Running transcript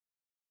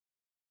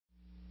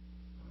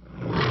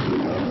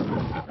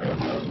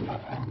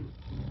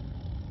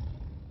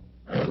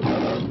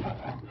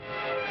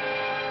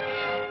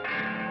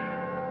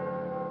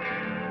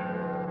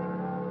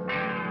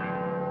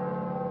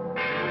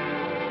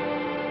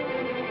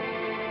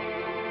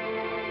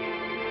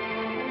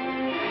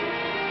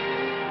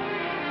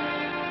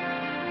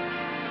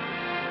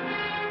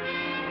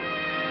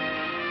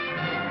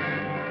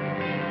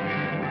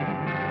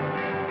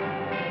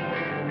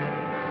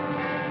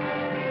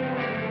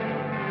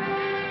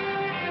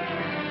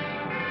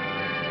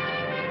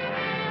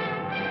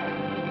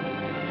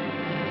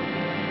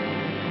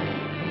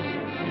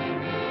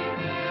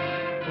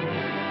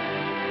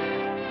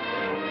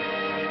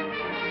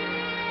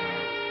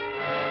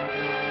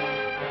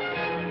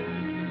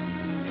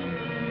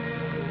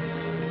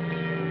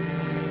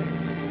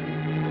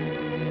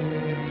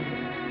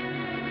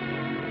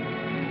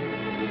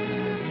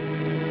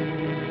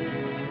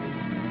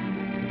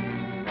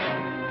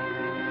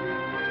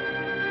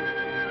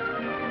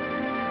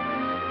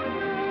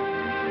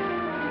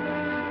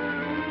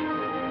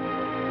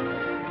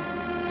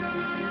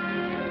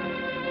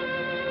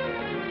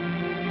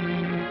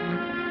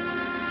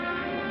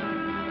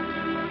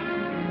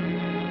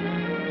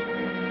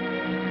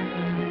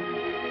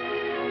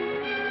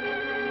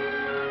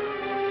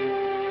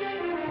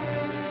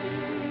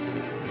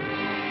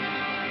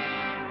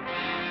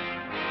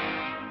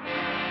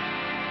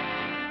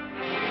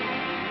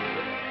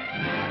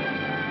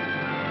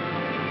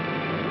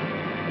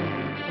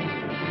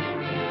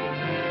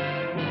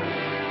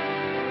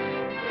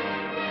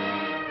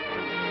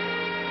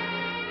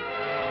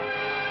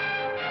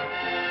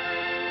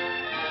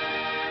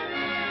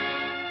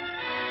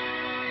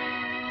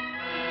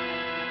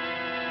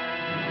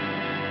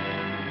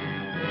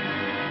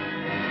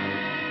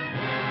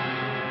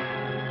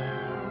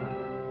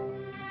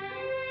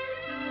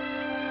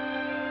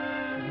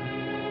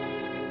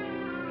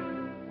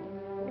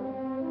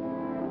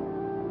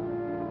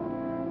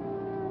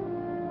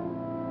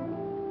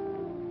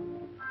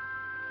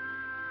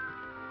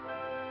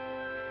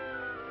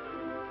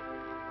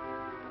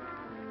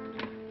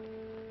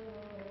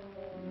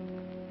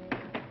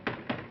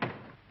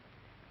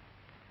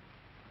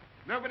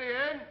Nobody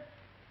in?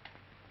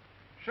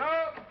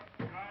 Show!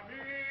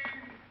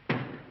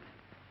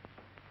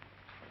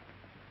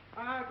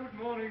 Good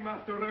morning,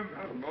 Master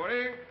Rembrandt. Good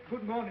morning.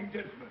 Good morning,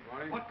 gentlemen.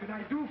 Morning. What can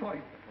I do for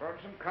you? Want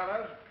some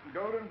colors?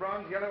 Golden,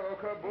 bronze, yellow,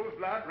 ochre, bull's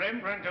blood.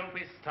 Rembrandt, don't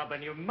be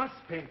stubborn. You must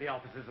paint the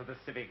officers of the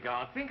Civic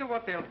Guard. Think of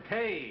what they'll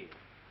pay.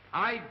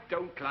 I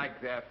don't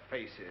like their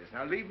faces.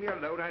 Now leave me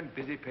alone. I'm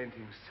busy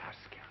painting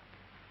Saskia.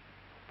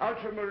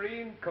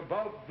 Ultramarine,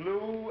 cobalt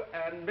blue,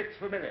 and mixed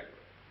vermilion.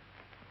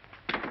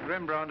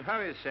 Rembrandt, how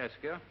is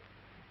Saskia?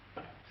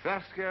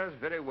 Saskia's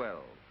very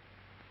well.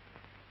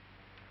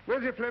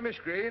 Where's your Flemish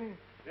green?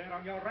 There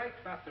on your right,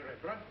 Master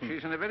Rembrandt.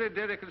 She's in a very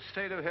delicate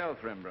state of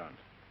health, Rembrandt.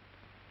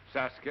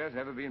 Saskia's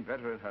never been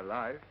better in her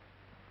life.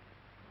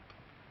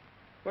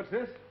 What's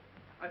this?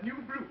 A new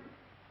blue.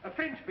 A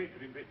French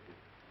painter invented.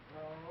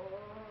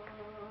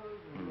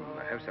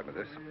 I have some of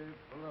this.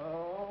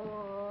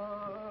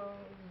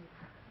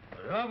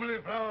 Lovely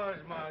flowers,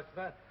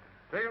 Master.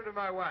 Bring them to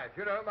my wife.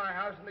 You know, my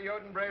house in the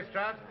Odenbrae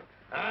Straat.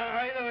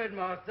 I know it,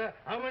 Master.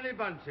 How many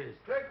bunches?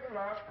 Take them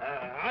out.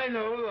 I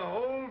know the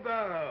whole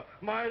barrow.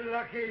 My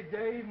lucky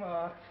day,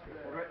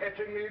 Master.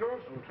 Etching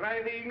needles?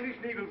 Try the English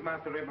needles,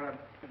 Master Rembrandt.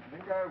 I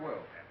think I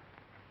will.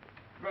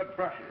 Good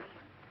brushes.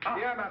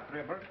 Here, Master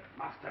Rembrandt.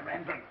 Master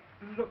Rembrandt,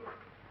 look.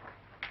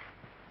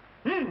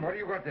 What do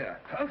you got there?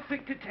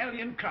 Perfect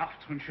Italian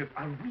craftsmanship.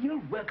 A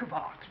real work of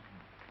art.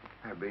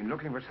 I've been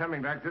looking for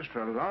something like this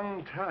for a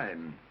long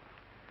time.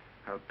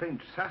 I'll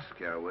paint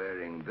Saskia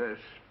wearing this.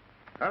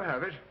 I'll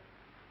have it.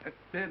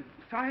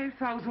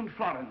 5,000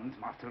 florins,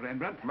 Master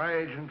Rembrandt. My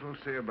agent will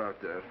see about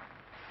that.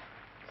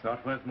 It's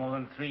not worth more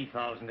than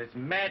 3,000. It's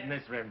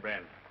madness,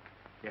 Rembrandt.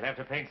 You'll have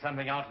to paint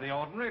something out of the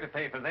ordinary to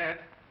pay for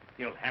that.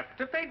 You'll have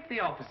to paint the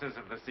officers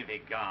of the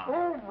Civic Guard.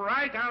 All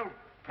right, I'll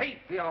paint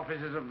the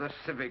officers of the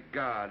Civic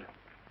Guard.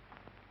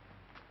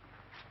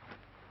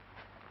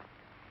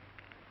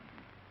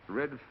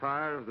 Red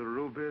fire of the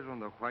rubies on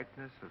the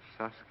whiteness of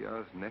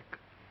Saskia's neck.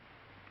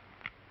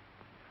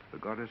 The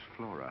goddess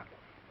Flora.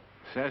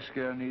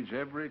 Saskia needs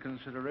every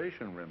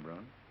consideration,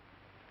 Rembrandt.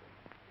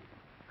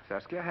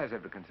 Saskia has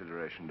every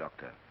consideration,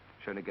 Doctor.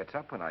 She only gets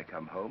up when I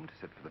come home to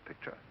sit for the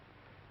picture.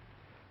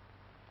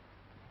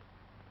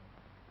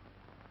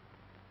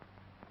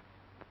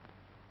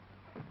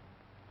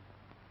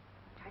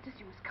 Titus,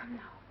 you must come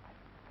now.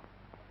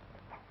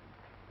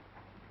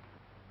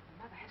 Your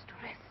mother has to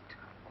rest.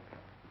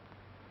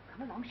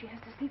 Come along, she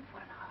has to sleep for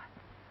an hour.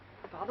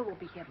 Father will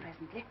be here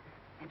presently,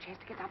 and she has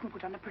to get up and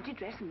put on a pretty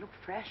dress and look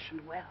fresh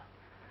and well.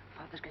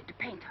 Father's going to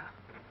paint her.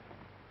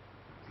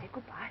 Say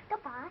goodbye.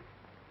 Goodbye.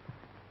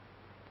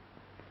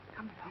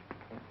 Come along.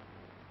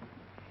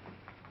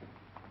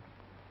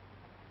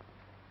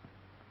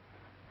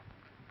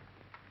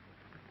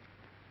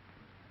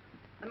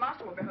 The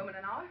master will be home in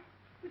an hour.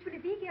 Which will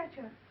it be,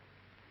 Gertrude?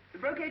 The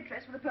brocade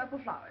dress with the purple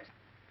flowers,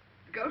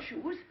 the gold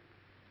shoes,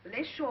 the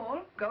lace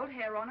shawl, gold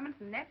hair ornament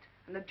and net,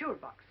 and the jewel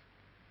box.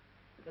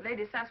 If the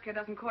Lady Saskia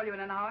doesn't call you in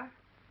an hour,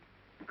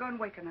 go and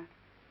waken her.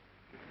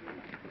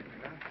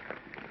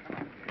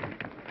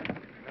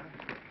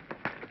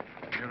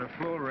 You're a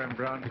fool,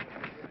 Rembrandt.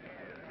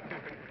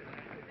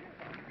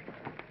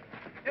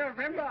 You're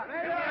Rembrandt.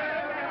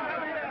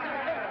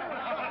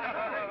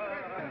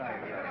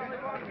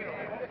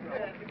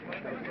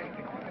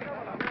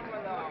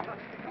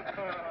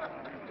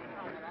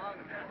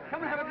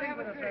 Come and have a drink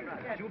with us,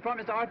 Rembrandt. You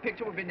promised our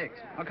picture would be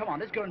next. Now, come on,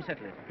 let's go and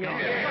settle it. Come on.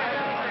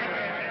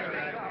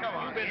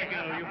 You better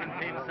go. You can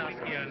paint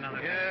Saskia another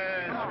day.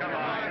 Yes, come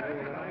on.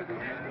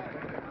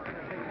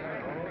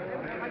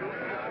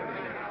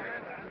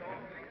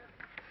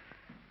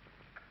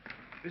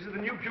 This is the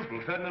new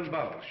pupil, Ferdinand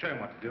Bowles. Show him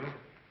what to do.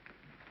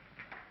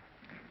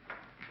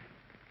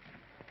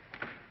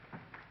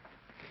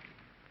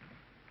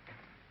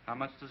 How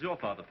much does your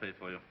father pay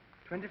for you?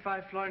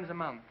 25 florins a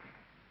month.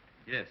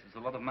 Yes, it's a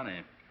lot of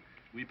money.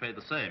 We pay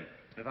the same.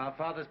 If our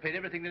fathers paid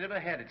everything they'd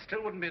ever had, it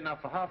still wouldn't be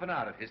enough for half an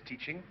hour of his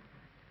teaching.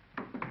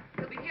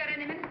 He'll be here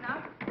any minute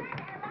now.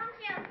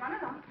 Run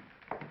along.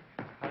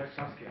 How's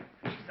Saskia?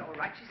 She's all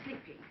right. She's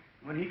sleeping.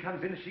 When he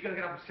comes in, is she going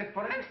to get upset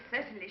for him? Most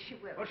certainly she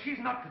will. Well, she's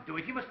not to do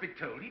it. He must be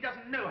told. He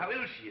doesn't know how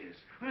ill she is.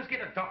 We must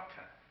get a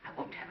doctor. I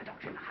won't have a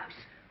doctor in the house.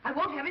 I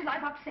won't have his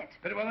life upset.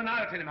 Very well, then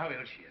I'll tell him how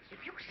ill she is.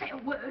 If you say a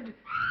word...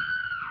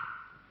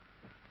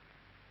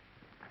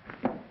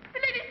 The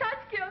Lady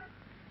Saskia.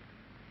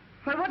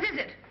 Well, what is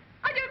it?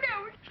 I don't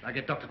know. Shall I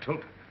get Dr.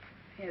 Tulp?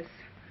 Yes.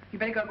 You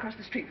better go across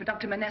the street for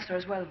Dr. Manessa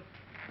as well.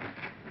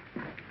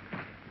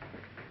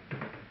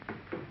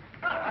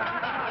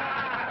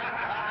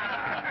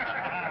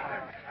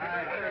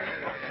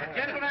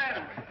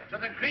 Gentlemen, to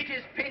the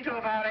greatest painter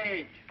of our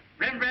age,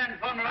 Rembrandt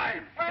von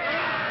Rijn.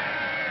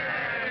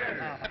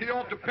 He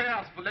ought to pay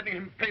us for letting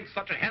him paint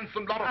such a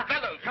handsome lot of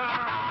fellows.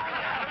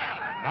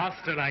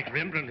 Master like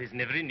Rembrandt is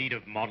never in need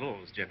of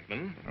models,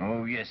 gentlemen.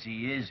 Oh, yes,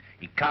 he is.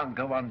 He can't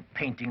go on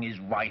painting his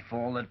wife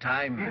all the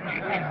time.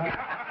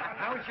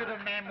 How should a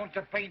man want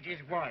to paint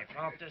his wife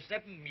after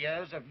 7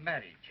 years of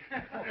marriage?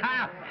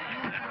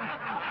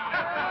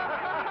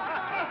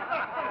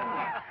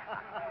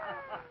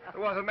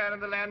 There was a man in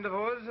the land of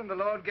Uz, and the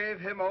Lord gave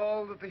him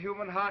all that the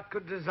human heart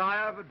could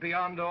desire, but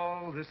beyond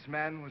all, this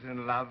man was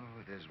in love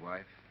with his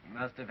wife. He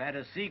must have had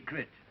a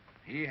secret.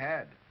 He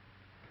had.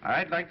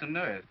 I'd like to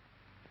know it.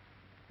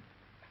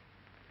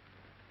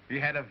 He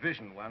had a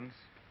vision once.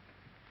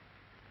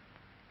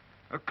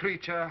 A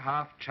creature,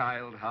 half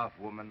child, half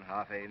woman,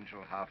 half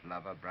angel, half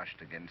lover,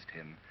 brushed against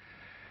him.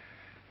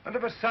 And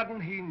of a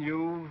sudden he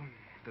knew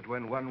that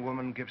when one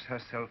woman gives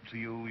herself to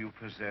you, you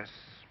possess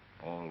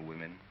all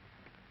women.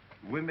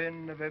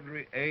 Women of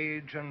every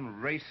age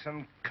and race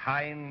and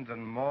kind,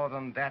 and more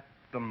than that,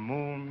 the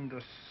moon,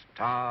 the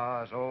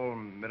stars, all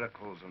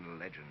miracles and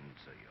legends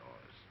are yours.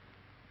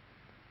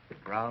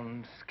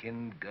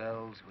 Brown-skinned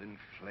girls who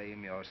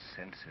inflame your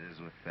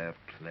senses with their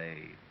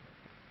play.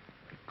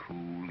 The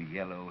cool,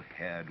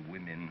 yellow-haired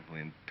women who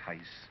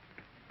entice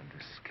and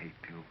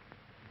escape you.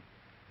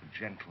 The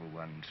gentle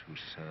ones who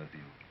serve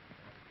you.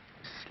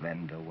 The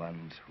slender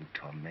ones who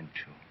torment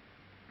you.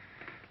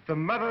 The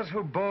mothers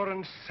who bore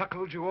and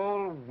suckled you,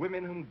 all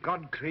women whom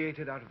God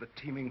created out of the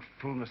teeming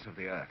fullness of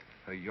the earth,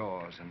 are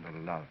yours in the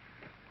love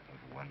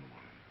of one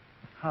woman.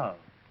 How?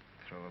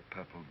 Throw a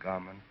purple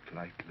garment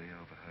lightly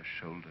over her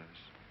shoulders,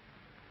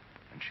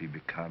 and she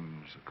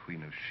becomes a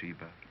queen of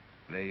Sheba.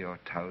 Lay your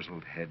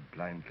tousled head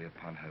blindly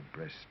upon her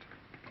breast,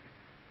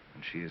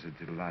 and she is a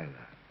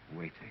Delilah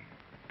waiting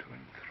to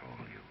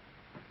enthrall you.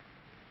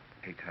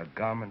 Take her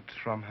garments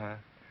from her,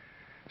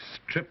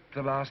 strip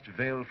the last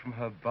veil from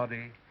her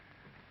body,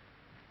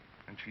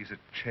 and she's a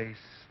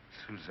chaste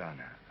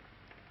Susanna,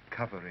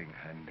 covering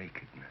her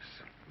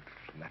nakedness with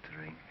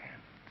flattering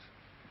hands.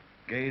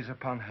 Gaze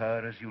upon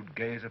her as you'd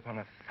gaze upon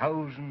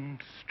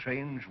 1,000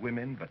 strange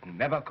women, but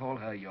never call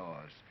her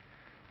yours,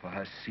 for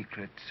her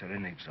secrets are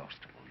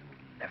inexhaustible.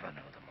 You'll never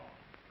know them all.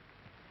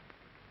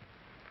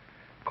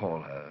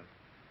 Call her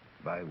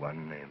by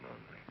one name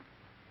only.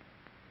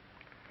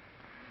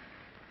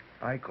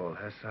 I call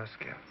her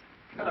Saskia.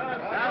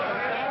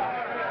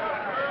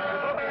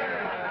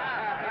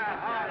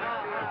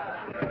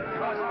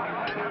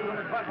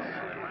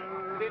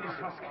 Lady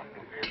Saskia.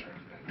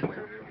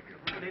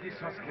 Lady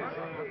Saskia.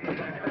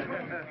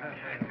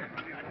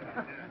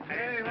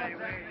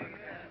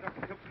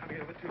 Doctor Cook's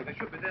coming over, too. They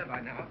should be there by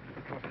now.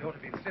 Of course, they ought to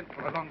have been sent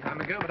for a long time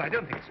ago, but I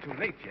don't think it's too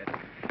late yet.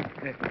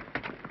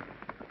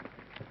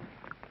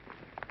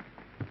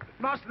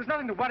 Master, there's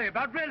nothing to worry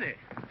about, really.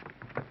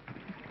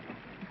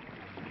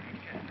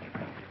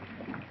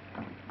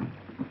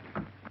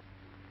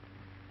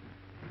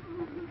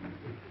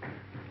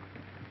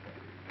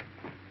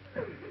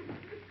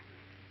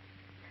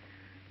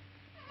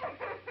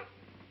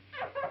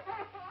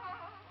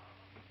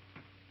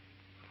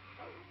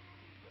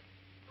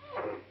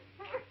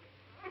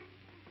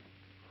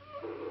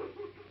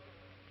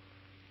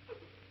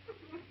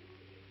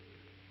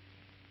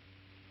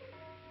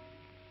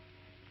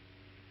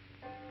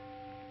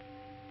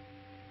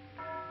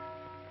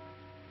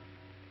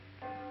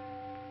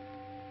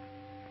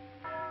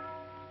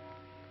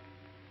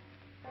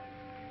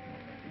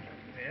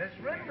 There's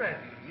Rembrandt.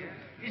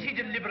 Is he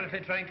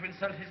deliberately trying to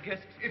insult his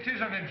guests? It is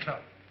an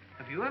insult.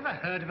 Have you ever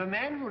heard of a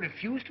man who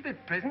refused to be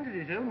present at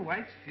his own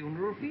wife's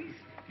funeral feast?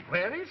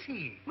 Where is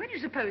he? Where do you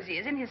suppose he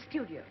is? In his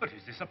studio. But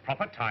is this a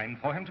proper time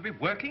for him to be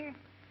working?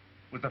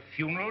 With the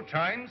funeral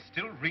chimes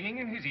still ringing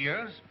in his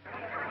ears?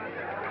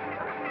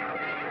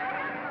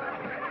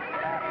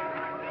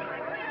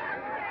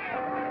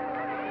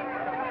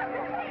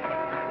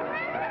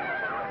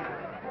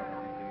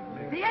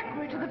 The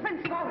equerry to the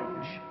Prince of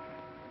Orange.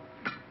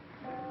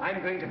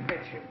 I'm going to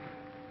fetch him.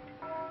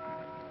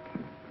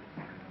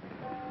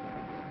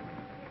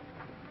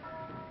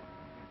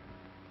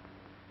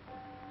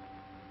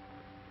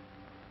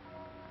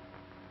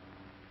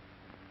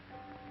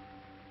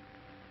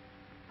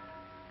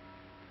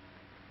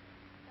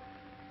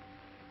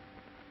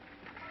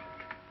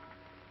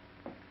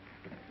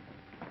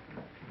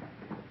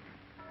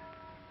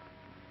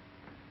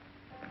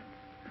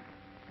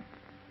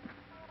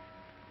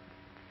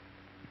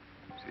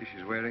 See,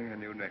 she's wearing her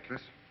new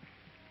necklace.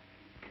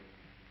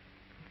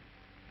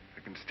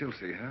 I can still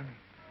see her.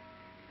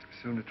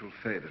 Soon it will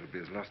fade. It'll be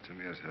as lost to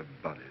me as her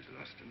body's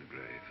lost in the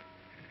grave.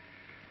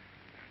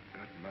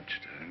 Not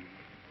much time.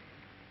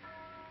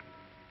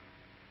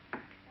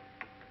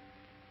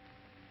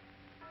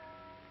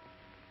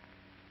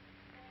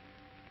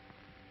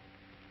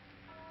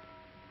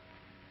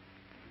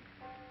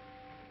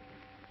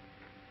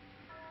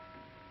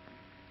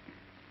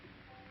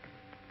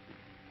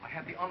 I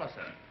have the honor,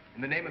 sir,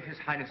 in the name of His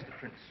Highness the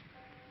Prince,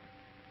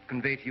 to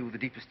convey to you the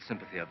deepest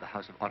sympathy of the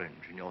House of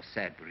Orange in your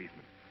sad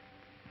bereavement.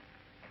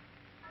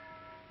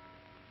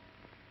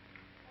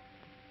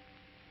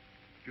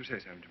 You say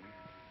something to me.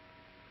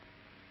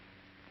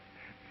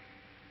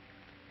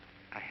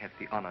 I have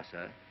the honor,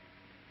 sir,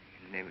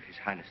 in the name of His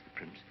Highness the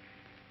Prince,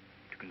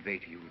 to convey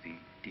to you the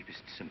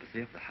deepest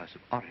sympathy of the House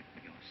of Orange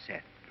in your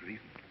sad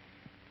bereavement.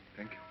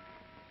 Thank you.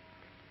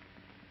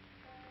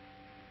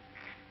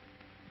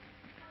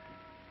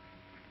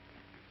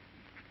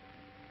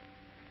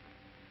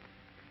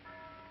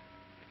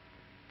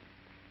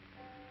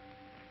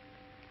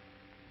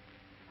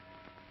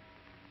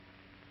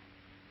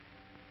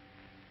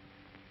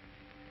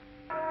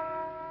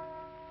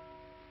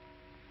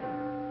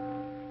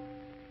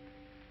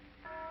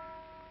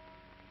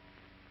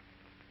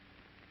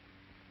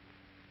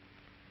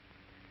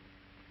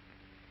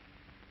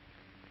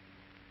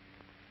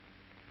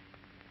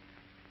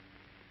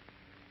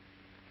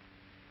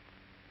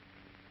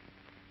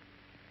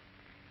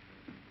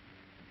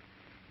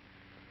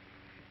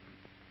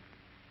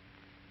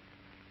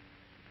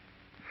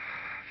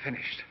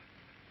 finished.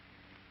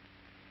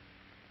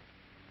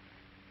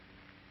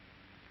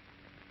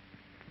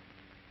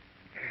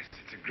 Yes,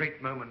 it's a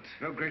great moment.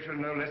 No greater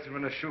and no less than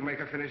when a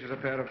shoemaker finishes a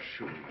pair of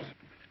shoes.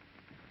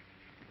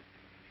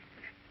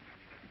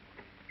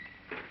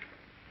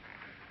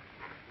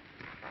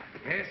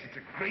 Yes, it's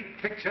a great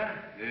picture.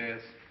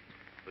 Yes.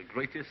 The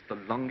greatest, the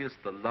longest,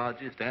 the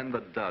largest, and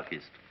the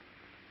darkest.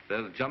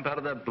 They'll jump out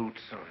of their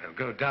boots. Oh, they'll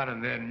go down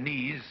on their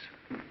knees.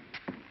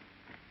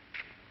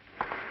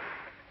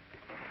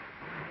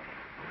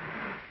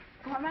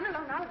 Come on, run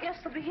along now.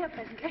 Guests will be here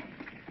presently.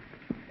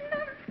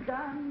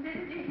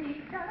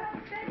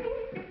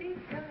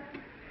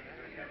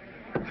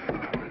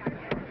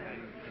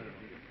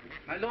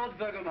 My Lord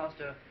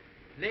Burgomaster,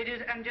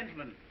 ladies and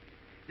gentlemen,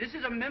 this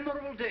is a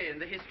memorable day in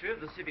the history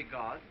of the Civic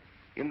Guard.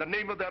 In the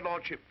name of their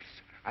lordships,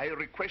 I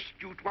request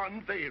you to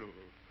unveil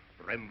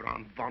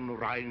Rembrandt von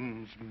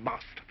Rhein's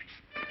masterpiece.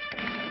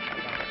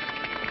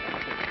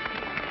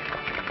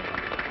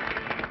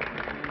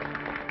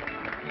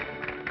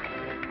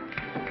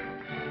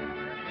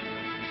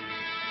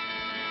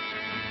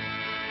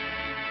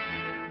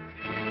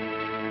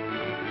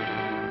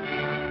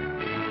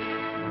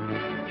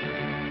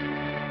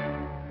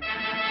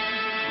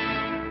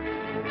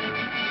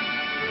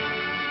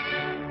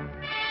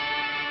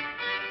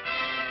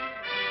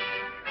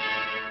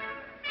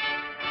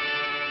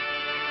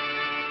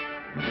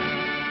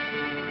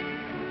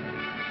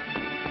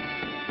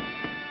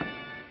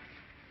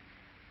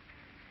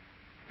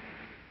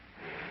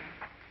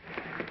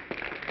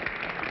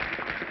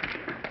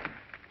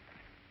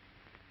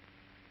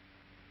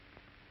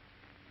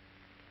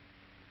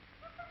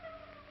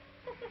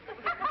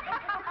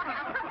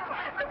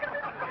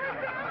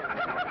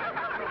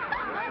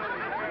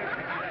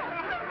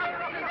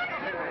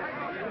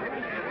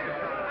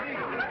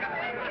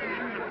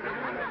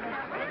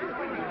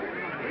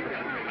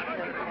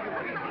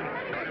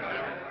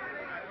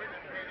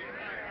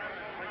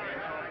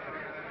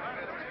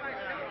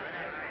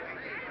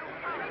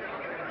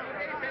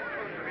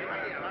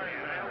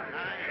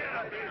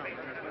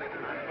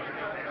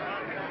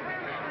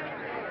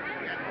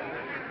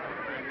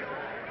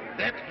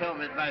 That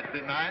helmet might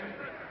be mine.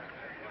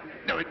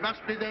 No, it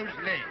must be those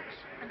legs.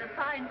 And a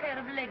fine pair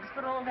of legs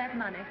for all that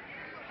money.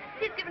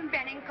 He's given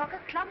Banningcock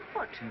a club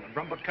foot.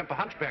 Rembrandt Kemp a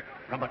hunchback.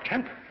 Rembrandt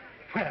Kemp?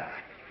 Where?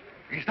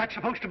 Is that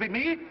supposed to be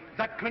me?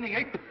 That grinning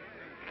ape?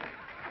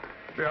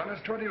 Be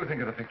honest, what do you think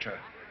of the picture?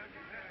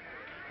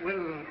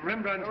 Well,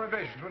 Rembrandt... No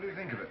evasions, what do you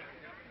think of it?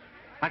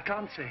 I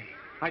can't say.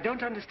 I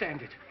don't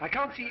understand it. I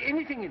can't see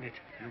anything in it.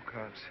 You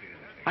can't see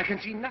anything. I can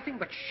see nothing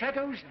but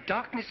shadows,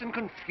 darkness, and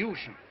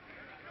confusion.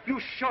 You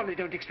surely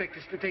don't expect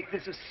us to take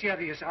this as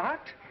serious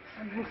art?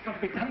 Something's got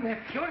to be done.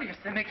 They're furious.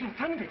 They're making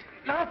fun of it,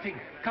 laughing.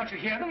 Can't you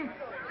hear them?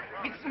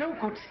 It's no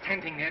good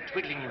standing there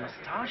twiddling your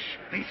moustache.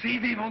 They say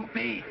they won't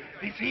pay.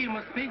 They say you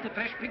must paint a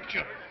fresh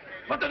picture.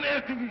 What on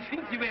earth do you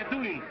think you were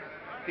doing?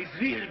 It's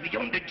really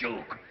beyond a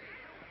joke.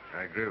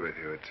 I agree with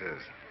you, it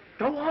is.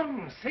 Go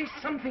on. Say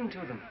something to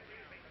them.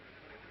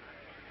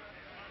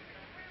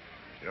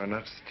 You're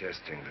not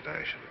suggesting that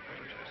I should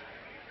apologize.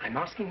 I'm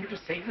asking you to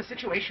save the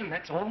situation,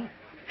 that's all.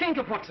 Think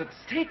of what's at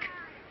stake.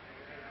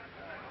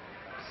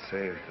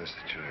 Save the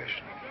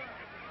situation.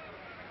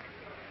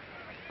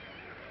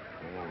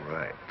 All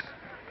right.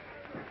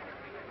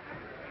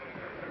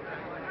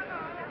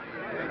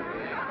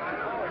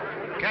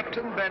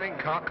 Captain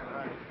Banningcock.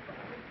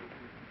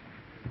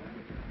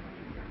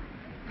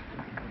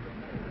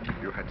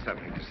 You had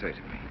something to say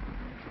to me.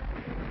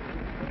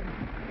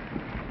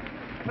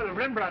 Well,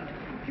 Rembrandt,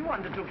 you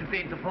undertook to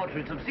paint the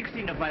portraits of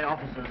 16 of my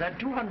officers at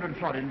 200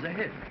 florins a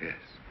head. Yes.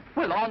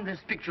 Well, on this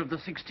picture of the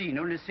 16,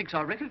 only 6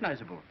 are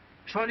recognizable.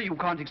 Surely you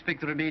can't expect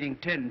the remaining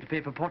 10 to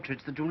pay for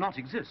portraits that do not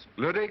exist.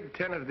 Ludwig,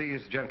 10 of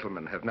these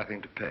gentlemen have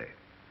nothing to pay.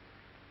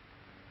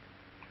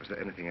 Was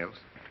there anything else?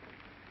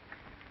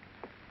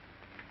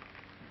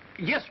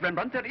 Yes,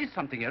 Rembrandt, there is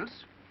something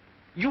else.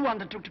 You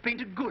undertook to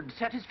paint a good,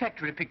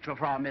 satisfactory picture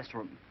for our mess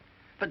room.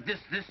 But this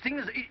thing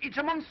is, it's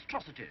a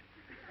monstrosity.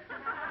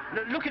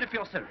 Look at it for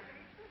yourself.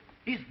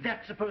 Is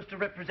that supposed to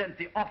represent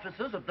the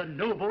officers of the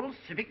noble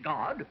civic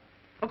guard?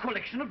 A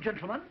collection of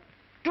gentlemen?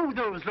 Do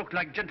those look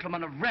like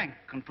gentlemen of rank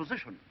and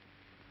position?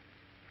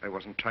 I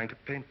wasn't trying to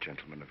paint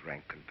gentlemen of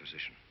rank and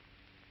position.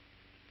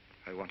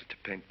 I wanted to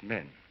paint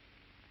men,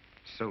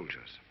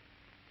 soldiers,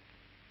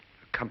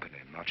 a company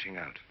marching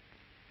out.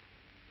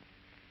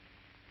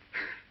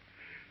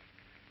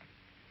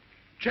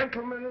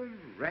 Gentlemen of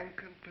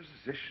rank and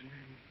position,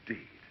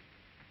 indeed.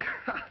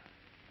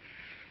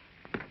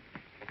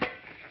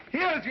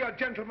 Here's your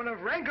gentleman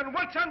of rank, and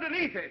what's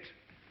underneath it?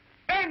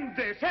 End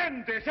this,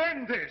 end this,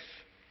 end this.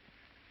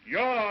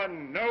 Your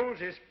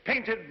nose is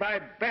painted by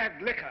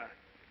bad liquor.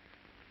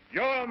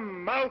 Your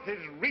mouth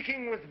is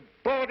reeking with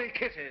bawdy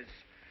kisses.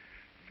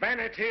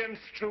 Vanity and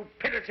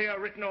stupidity are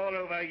written all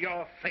over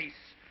your face.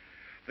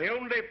 The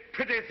only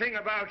pretty thing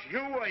about you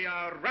are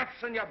your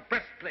ruffs and your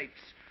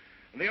breastplates.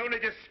 And the only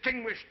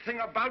distinguished thing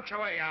about you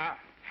are your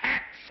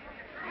hats.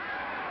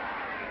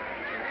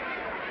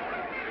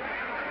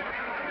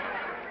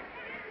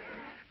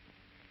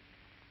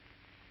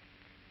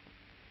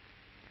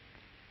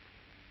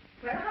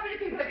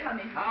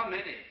 coming. How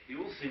many?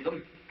 You'll see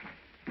them.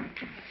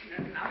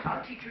 Now,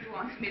 I'll teach you to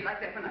answer me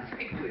like that when I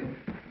speak to you.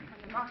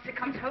 When the master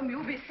comes home,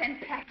 you'll be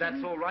sent packing.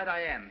 That's all right,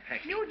 I am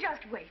packing. You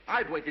just wait.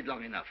 I've waited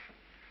long enough.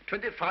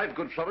 25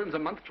 good florins a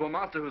month to a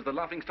master who's the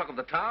laughing stock of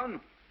the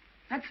town.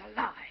 That's a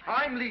lie.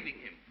 I'm leaving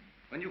him.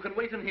 And you can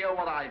wait and hear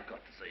what I've got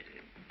to say to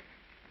him.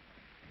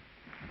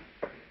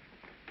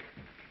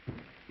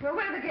 Well,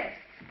 where are the guests?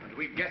 And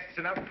we've guests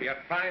enough for your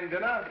fine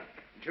dinner. Haven't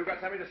you got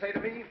something to say to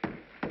me?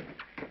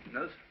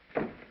 No,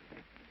 sir.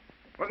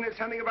 Wasn't it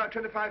something about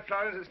 25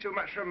 florins that's too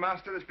much for a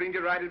master that's been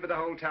derided by the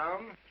whole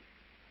town?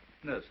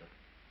 No, sir.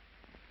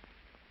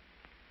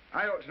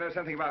 I ought to know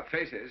something about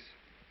faces.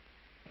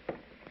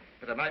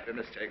 But I might be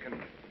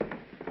mistaken.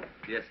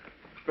 Yes, sir.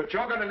 But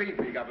you're going to leave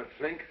me, Governor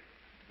Flink.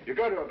 You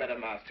go to a better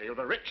master. You'll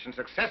be rich and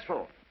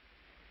successful.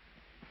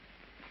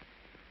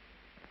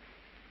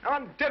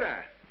 On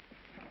dinner.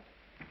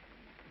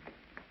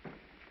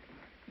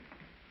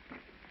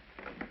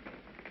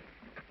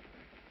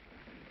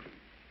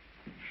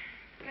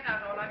 Get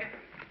out, all of you.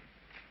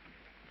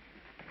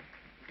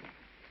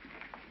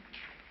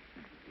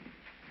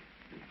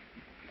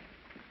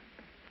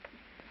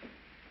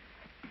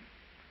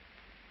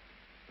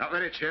 Not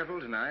very cheerful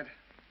tonight.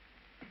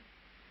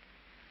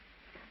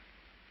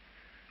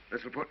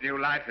 This will put new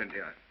life into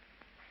you.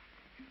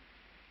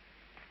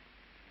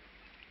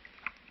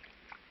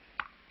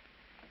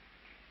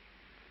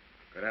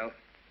 Good health.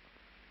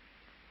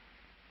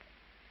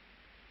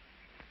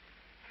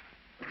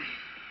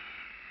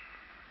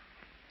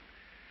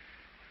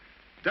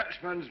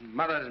 Dutchman's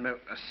mother's milk,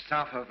 the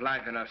stuff of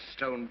life in a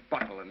stone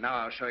bottle, and now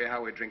I'll show you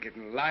how we drink it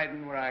in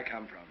Leiden, where I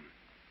come from.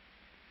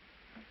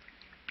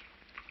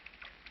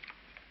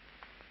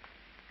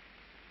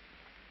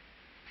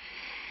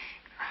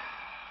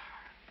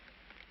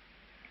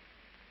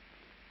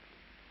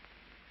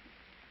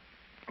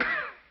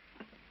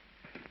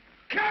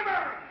 Come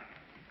on!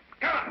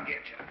 Come on,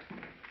 Gertrude.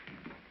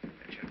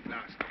 Get your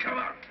glass. Come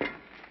on.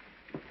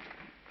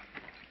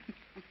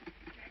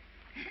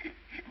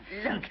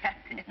 Look at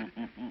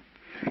him.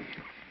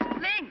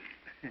 Link!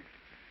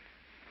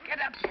 Get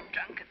up, you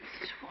drunken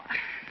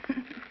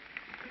swine.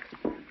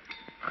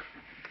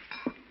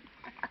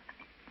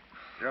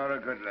 You're a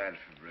good lad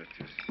for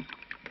breakfast.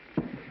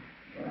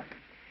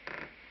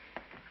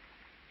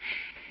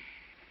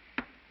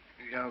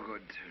 You're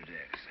good too,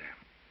 Dex.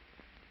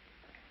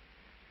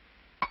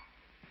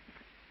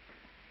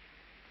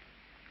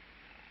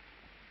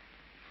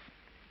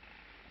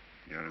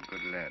 You're a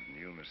good lad, and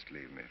you must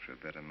leave me for a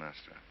better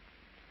master.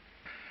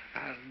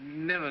 I'll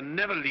never,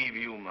 never leave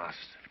you,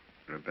 master.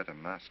 For a better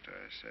master,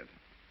 I said.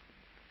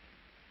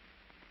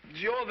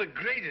 You're the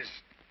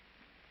greatest.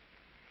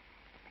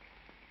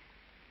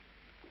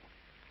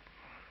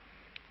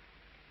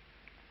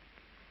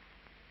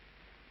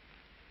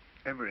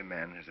 Every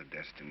man has a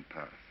destined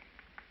path.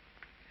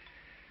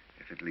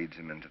 If it leads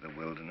him into the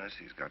wilderness,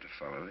 he's got to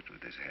follow it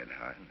with his head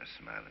high and a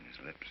smile on his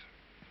lips.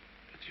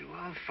 But you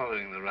are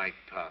following the right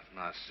path,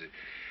 master.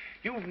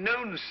 You've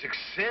known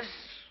success.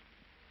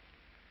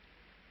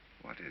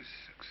 What is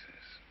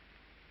success?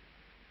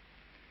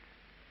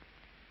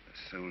 The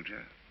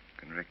soldier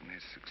can reckon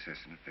his success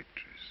in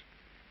victories,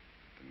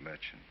 the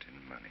merchant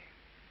in money.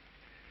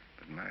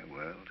 But my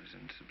world is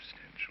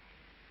insubstantial.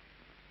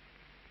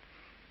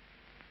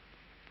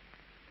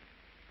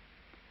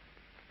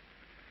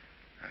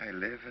 I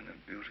live in a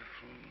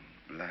beautiful,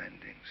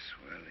 blinding,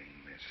 swirling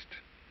mist.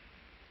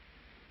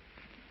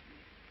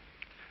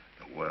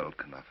 The world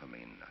can offer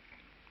me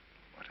nothing.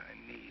 What I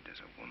need is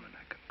a woman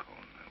I can call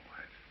my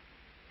wife.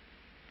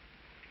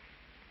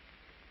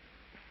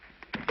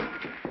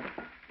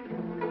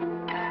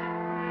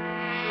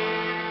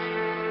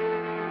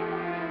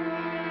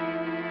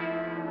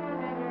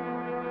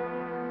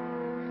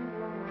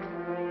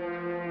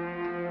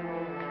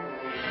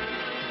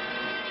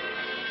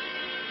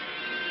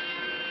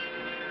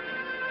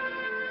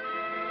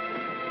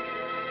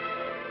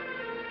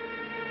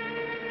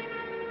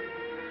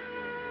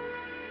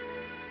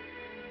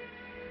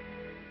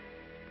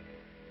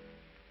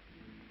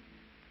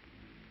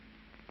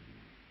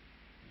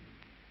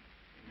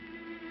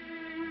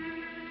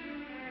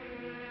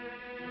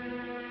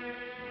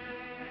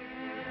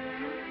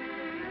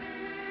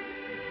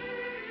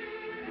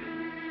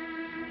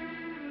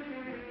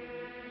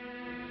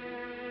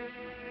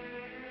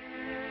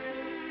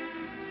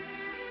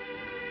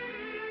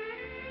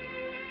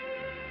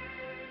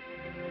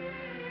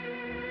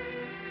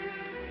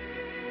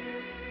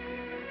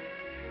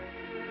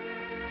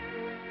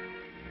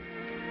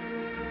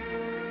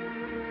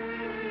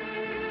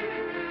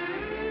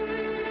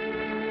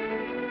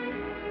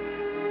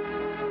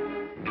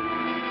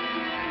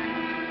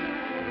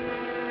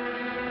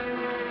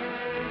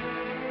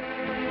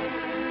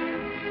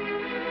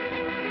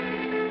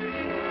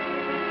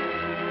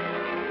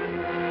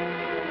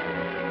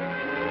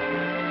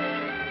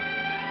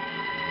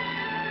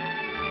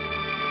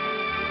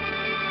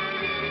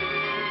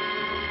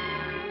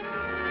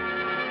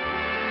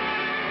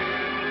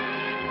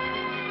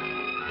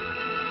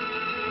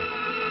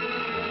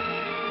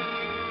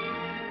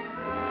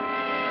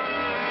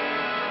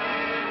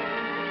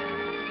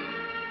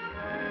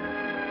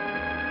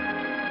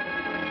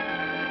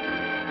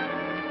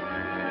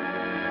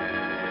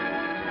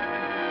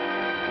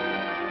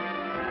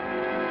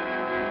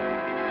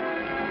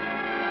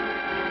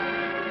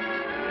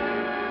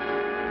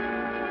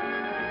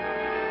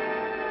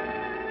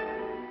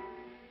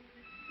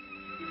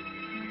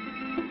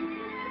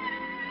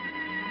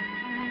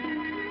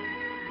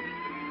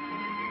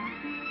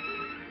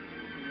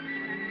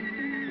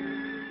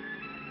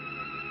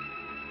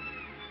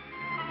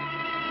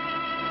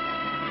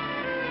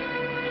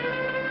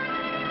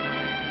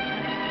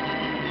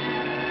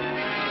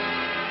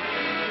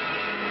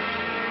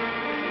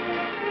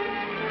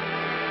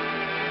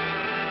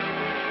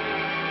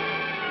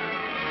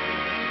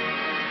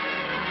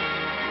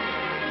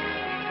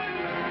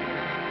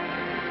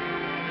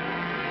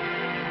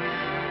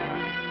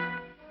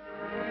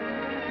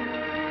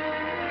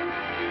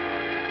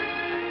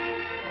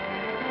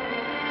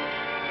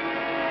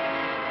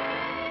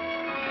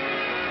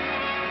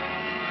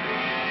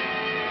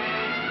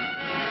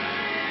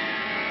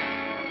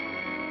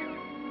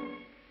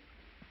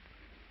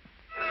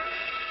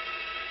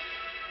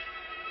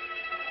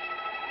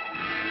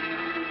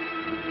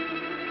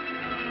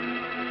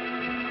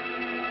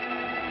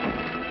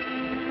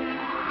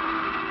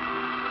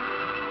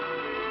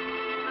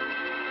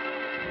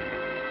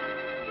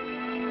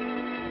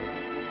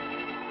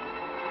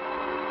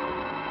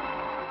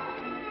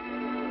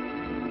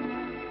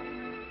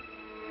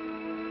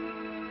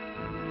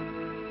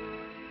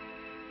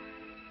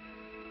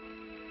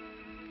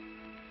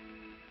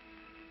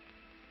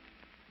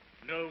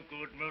 no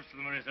good. Most of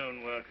them are his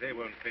own work. They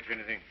won't fetch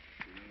anything.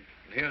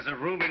 Here's a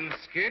Rubens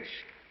sketch,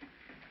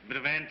 a bit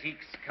of antique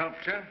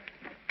sculpture.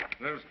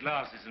 Those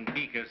glasses and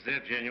beakers,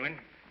 they're genuine.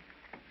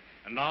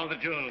 And all the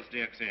jewels,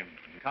 dear Xim.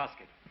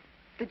 Casket.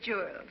 The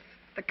jewels,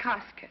 the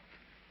casket.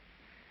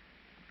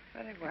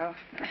 Very well.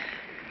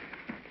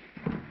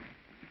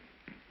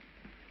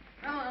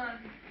 Come on.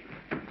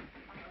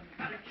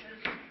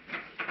 Bunches.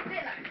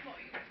 Daylight for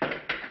you.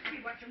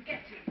 See what you're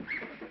getting.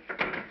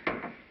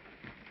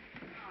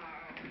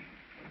 Oh,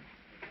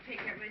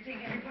 take everything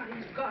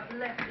anybody's got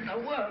left in the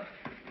world.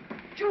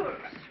 Jewels.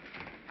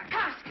 A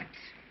casket.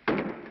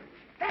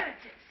 There it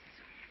is.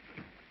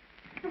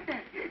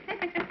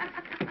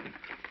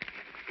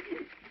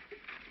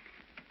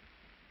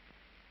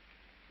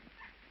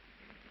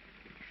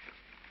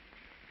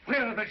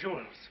 Where are the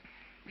jewels?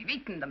 We've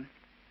eaten them.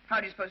 How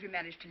do you suppose we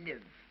managed to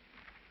live?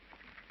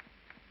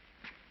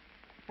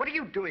 What are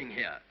you doing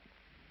here?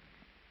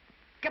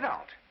 Get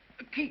out.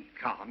 Keep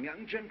calm,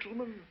 young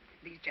gentleman.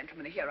 These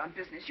gentlemen are here on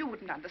business. You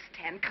wouldn't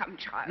understand. Come,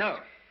 child. No.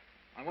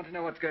 I want to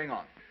know what's going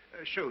on.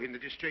 Show him the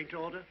distraint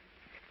order.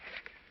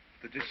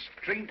 The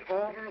distraint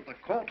order of the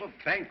Court of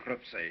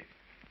Bankruptcy.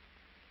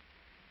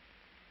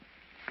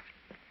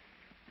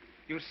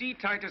 You see,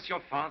 Titus,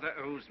 your father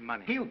owes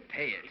money. He'll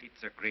pay it.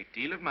 It's a great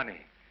deal of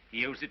money.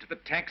 He owes it to the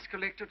tax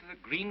collector, to the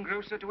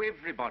greengrocer, to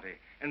everybody.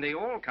 And they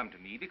all come to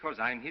me because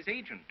I'm his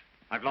agent.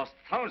 I've lost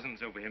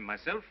thousands over him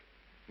myself.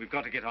 We've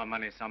got to get our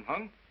money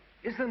somehow.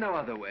 Is there no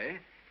other way?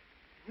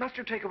 Must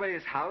you take away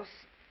his house,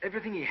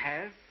 everything he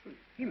has?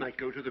 He might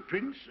go to the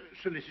prince,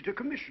 solicit a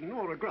commission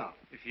or a grant.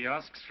 If he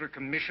asks for a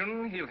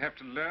commission, he'll have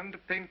to learn to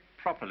paint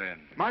properly.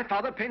 My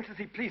father paints as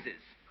he pleases.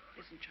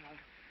 Listen, child.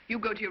 You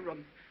go to your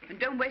room. And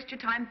don't waste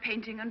your time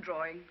painting and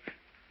drawing.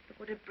 Look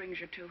what it brings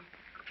you to.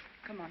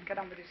 Come on, get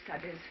on with your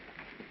studies.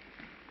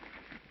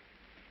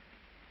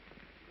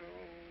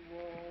 Don't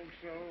walk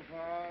so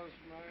fast,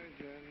 my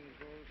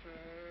gentle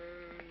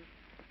sirs.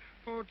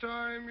 For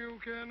time you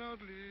cannot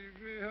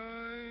leave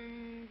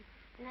behind.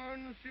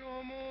 Once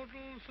your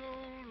mortal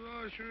souls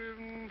are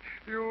shriven,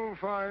 you'll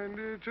find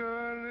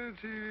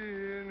eternity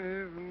in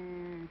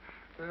heaven.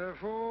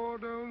 Therefore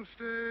don't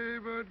stay,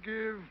 but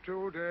give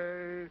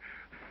today.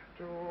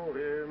 To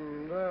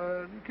him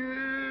that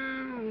gives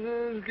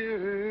is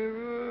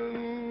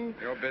given.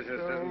 Your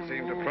business doesn't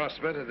seem to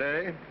prosper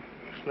today.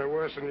 It's no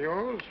worse than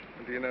yours.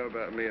 What do you know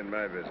about me and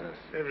my business?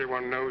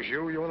 Everyone knows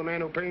you. You're the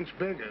man who paints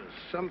beggars.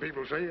 Some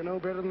people say you know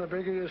better than the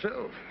beggar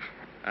yourself.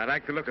 I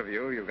like the look of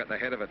you. You've got the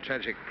head of a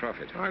tragic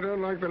prophet. I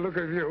don't like the look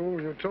of you.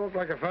 You talk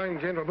like a fine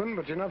gentleman,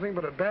 but you're nothing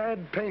but a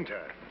bad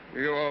painter.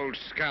 You old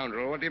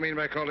scoundrel. What do you mean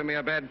by calling me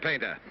a bad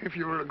painter? If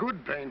you were a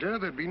good painter,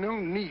 there'd be no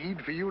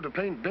need for you to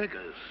paint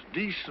beggars.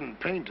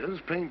 Decent painters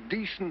paint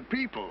decent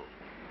people.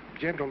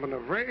 Gentlemen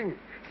of rank.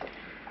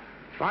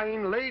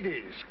 Fine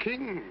ladies,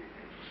 kings.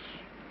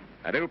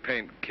 I do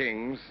paint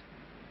kings.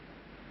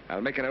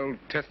 I'll make an Old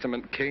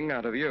Testament king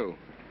out of you.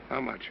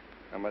 How much?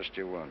 How much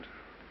do you want?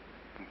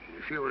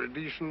 If you were a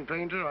decent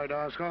painter, I'd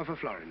ask half a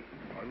florin.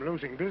 I'm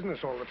losing business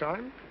all the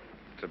time.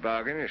 It's a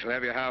bargain. You shall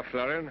have your half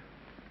florin.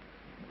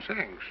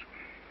 Thanks.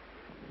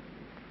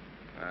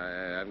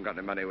 I haven't got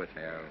any money with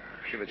me.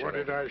 I'll give it to you. What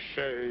did I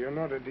say? You're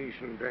not a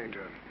decent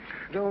painter.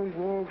 Don't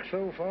walk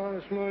so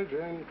fast, my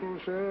gentle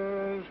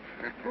sirs.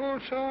 For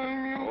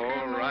time you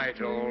All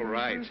right, all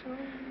right.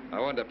 I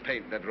want to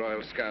paint that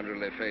royal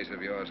scoundrelly face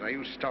of yours. Now,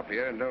 you stop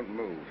here and don't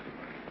move.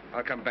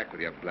 I'll come back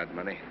with your blood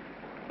money.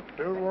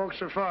 Don't walk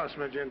so fast,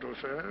 my gentle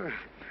sir.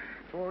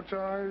 For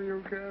time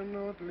you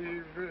cannot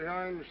leave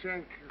behind.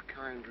 Thank you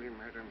kindly,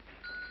 madam.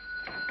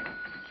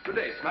 Good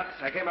day,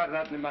 Smuts. I came out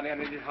without any money. I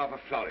needed half a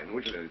florin.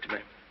 Would you lend it to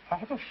me?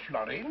 Half a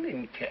florin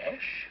in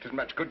cash? It isn't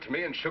much good to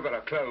me in sugar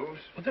or cloves.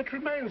 Well, that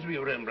reminds me,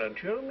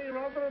 Rembrandt, you owe me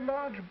rather a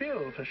large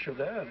bill for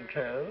sugar and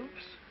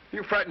cloves.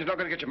 You frightened you're not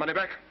going to get your money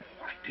back?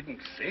 Oh, I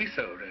didn't say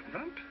so,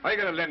 Rembrandt. Are you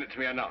going to lend it to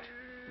me or not?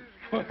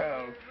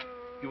 Well,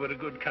 you were a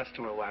good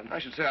customer once. I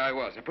should say I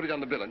was. I put it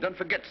on the bill. And don't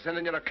forget to send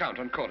in your account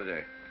on Korda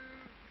day.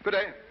 Good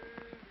day.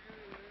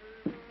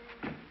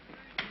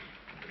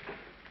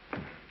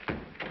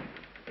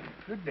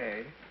 Good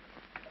day.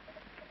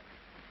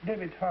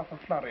 Debit half a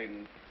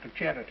florin to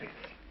charities.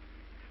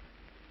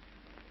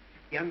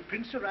 Young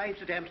prince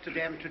arrives at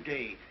Amsterdam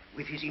today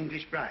with his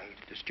English bride,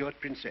 the Stuart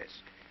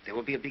princess. There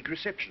will be a big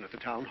reception at the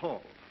town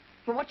hall.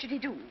 Well, what should he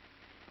do?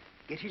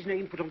 Get his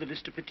name put on the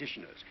list of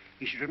petitioners.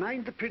 He should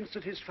remind the prince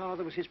that his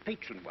father was his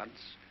patron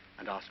once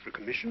and ask for a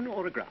commission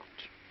or a grant.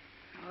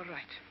 All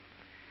right.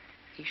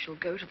 He shall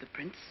go to the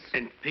prince.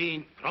 And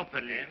paint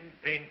properly.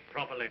 And paint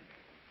properly.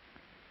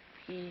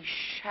 He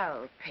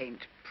shall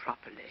paint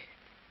properly.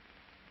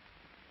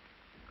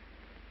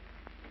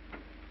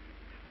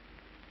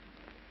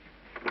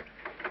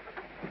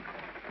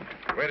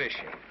 Where is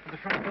she? The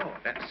front door.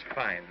 That's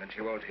fine. Then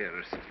she won't hear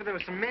us. But there were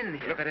some men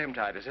here. Look at him,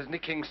 Titus. Isn't he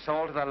King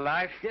Saul to the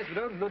life? Yes,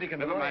 but old Ludwig and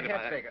Never mind have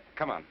about that.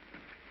 Come on.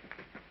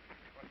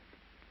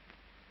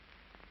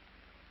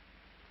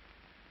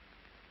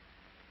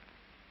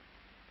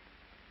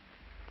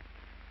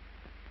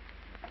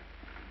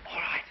 All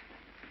right.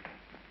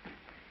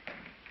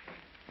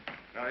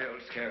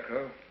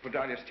 Scarecrow. Put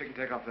down your stick and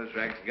take off those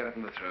rags and get up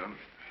on the throne.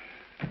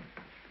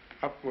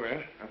 Up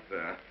where? Up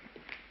there.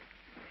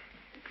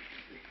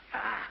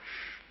 Ah,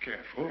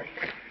 careful.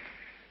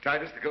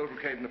 Titus, the gold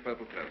brocade and the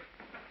purple cloak.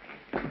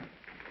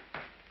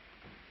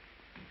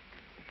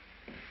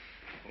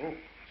 Oh.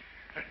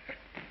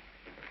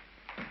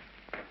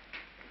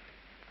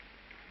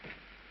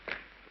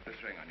 Put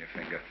this ring on your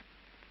finger.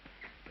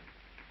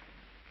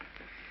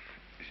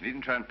 You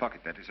needn't try and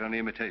pocket that. It's only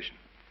imitation.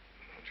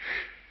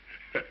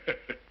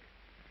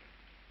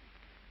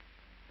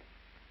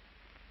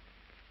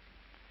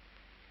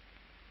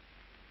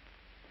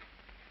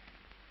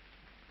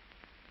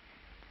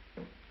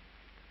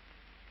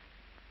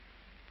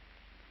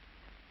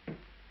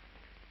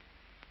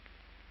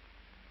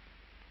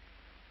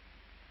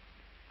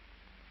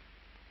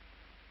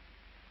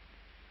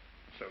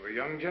 So a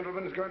young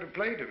gentleman is going to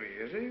play to me,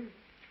 is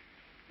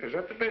he? Is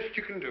that the best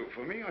you can do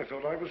for me? I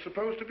thought I was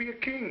supposed to be a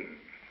king.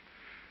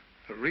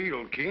 A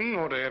real king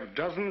ought to have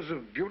dozens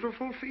of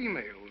beautiful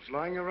females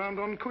lying around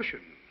on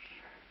cushions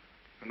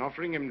and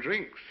offering him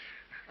drinks.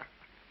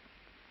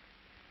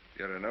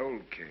 You're an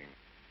old king,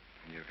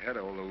 and you've had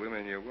all the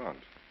women you want.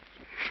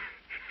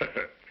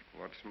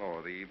 What's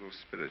more, the evil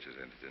spirit has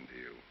entered into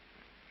you.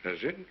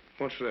 Has it?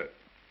 What's that?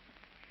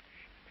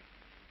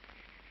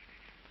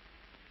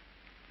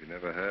 Have you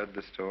never heard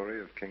the story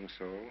of King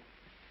Saul?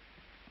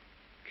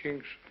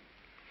 King...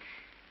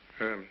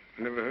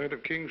 never heard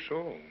of King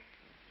Saul.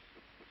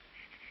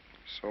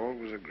 Saul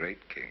was a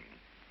great king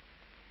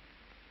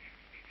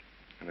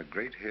and a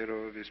great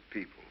hero of his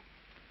people.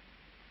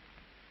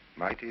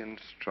 Mighty and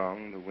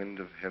strong, the wind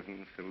of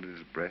heaven filled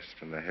his breast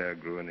and the hair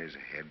grew in his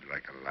head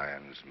like a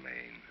lion's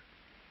mane.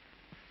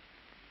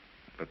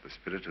 But the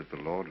Spirit of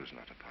the Lord was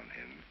not upon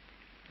him,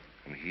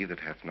 and he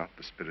that hath not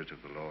the Spirit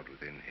of the Lord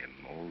within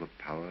him, all the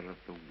power of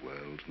the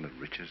world and the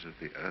riches of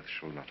the earth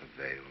shall not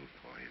avail,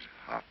 for his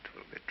heart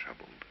will be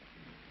troubled.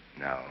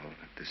 Now,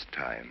 at this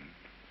time,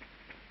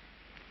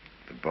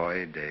 the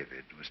boy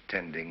David was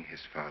tending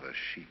his father's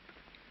sheep.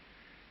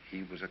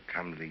 He was a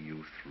comely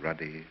youth,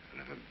 ruddy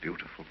and of a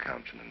beautiful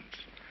countenance,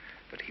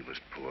 but he was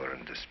poor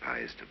and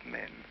despised of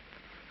men.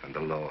 And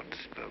the Lord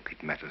spoke,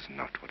 "It matters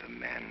not what a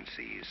man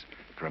sees,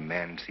 for a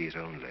man sees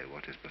only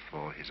what is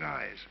before his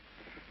eyes,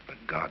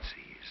 but God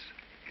sees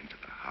into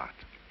the heart."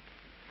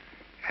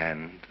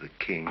 And the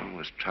king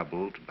was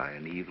troubled by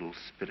an evil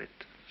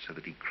spirit, so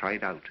that he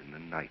cried out in the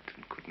night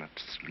and could not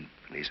sleep,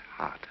 and his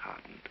heart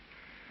hardened.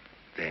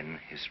 Then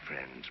his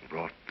friends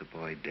brought the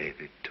boy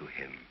David to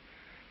him,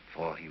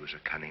 for he was a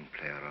cunning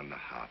player on the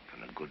harp,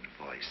 and a good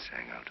voice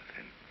sang out of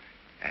him.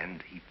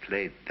 And he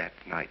played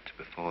that night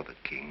before the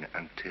king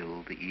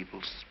until the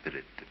evil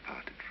spirit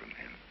departed from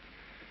him.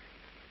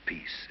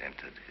 Peace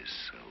entered his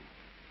soul.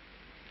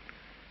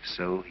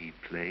 So he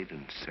played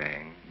and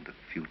sang the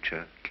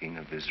future king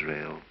of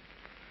Israel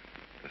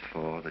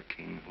before the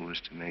king who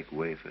was to make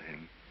way for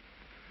him,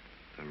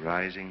 the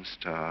rising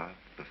star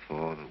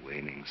before the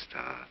waning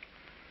star,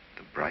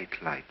 the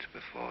bright light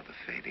before the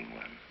fading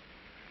one,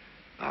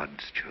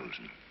 God's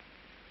chosen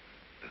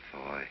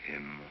before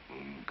him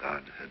whom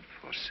God had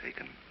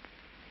forsaken.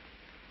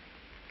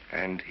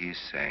 And he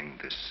sang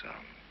this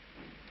song: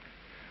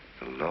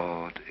 "The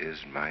Lord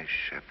is my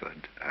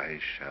shepherd, I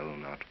shall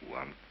not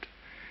want.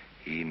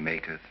 He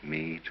maketh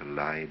me to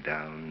lie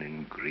down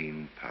in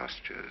green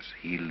pastures.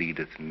 He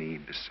leadeth me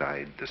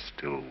beside the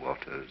still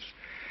waters.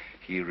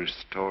 He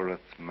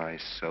restoreth my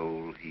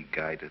soul. He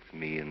guideth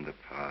me in the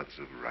paths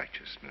of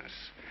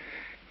righteousness.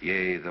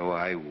 Yea, though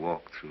I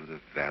walk through the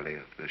valley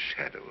of the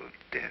shadow of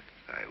death,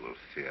 I will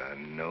fear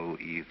no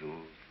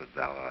evil, for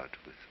thou art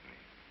with me.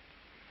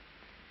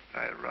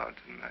 Thy rod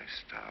and thy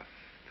staff,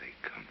 they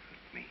comfort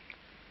me."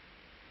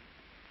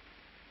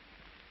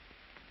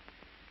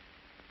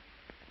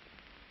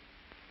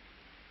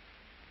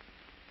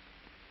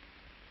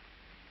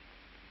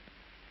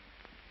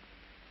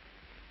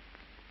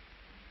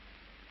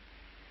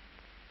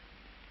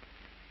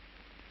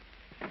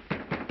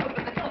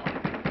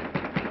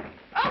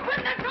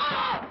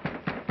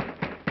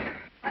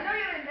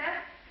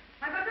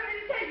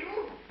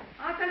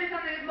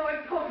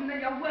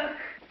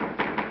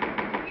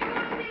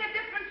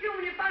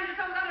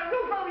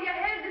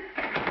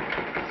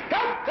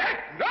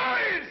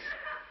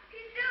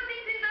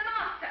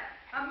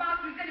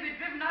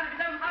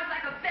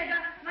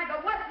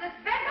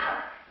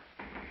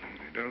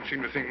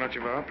 Seem to think much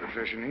of our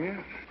profession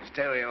here.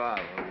 Stay where you are.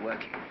 We're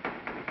working.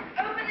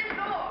 Open this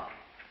door!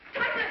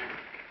 Titus!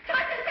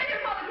 Titus, tell your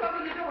father to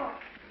open the door!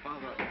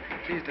 Father,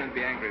 please don't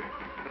be angry,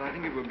 but I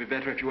think it would be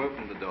better if you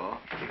opened the door.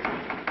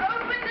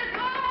 Open the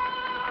door!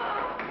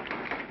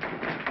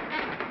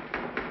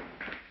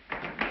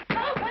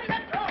 Open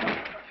the door!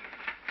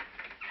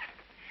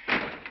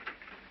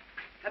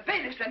 The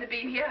bailiff's going to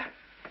be here.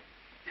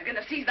 They're going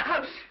to seize the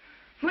house.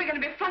 We're going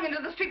to be flung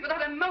into the street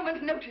without a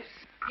moment's notice.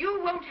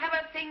 You won't have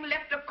a thing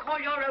left to call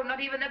your own,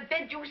 not even the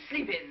bed you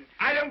sleep in.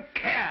 I don't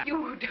care.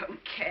 You don't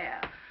care.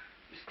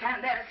 You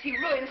stand there and see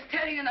ruin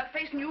staring you in the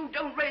face and you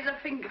don't raise a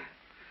finger.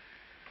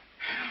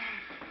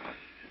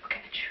 Look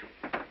at you.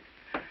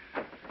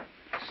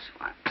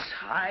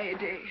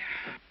 tidy.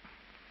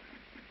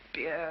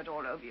 Beard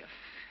all over your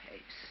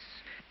face.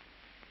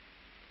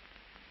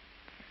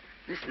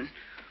 Listen,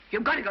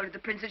 you've got to go to the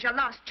prince. It's your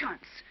last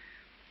chance.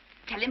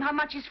 Tell him how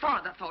much his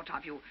father thought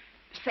of you.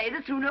 Say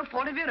that through no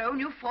fault of your own,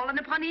 you've fallen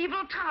upon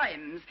evil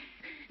times.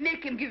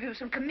 Make him give you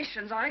some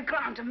commissions or a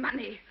grant of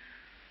money.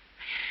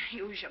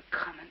 Use your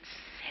common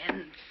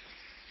sense.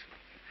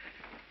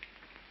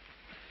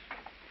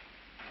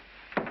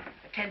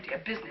 Attend to your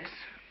business.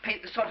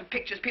 Paint the sort of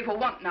pictures people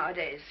want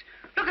nowadays.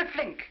 Look at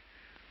Flink.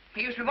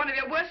 He used to be one of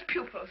your worst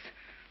pupils.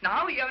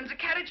 Now he owns a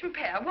carriage and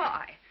pair.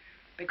 Why?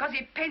 Because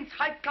he paints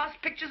high-class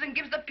pictures and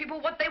gives the people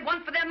what they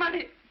want for their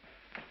money.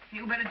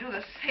 You better do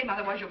the same,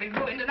 otherwise you'll be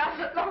ruined and us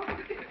at long.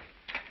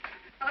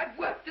 I've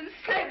worked and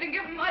slaved and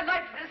given my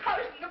life to this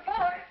house and the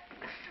boy.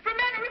 For a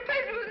man to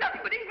replace me with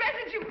nothing but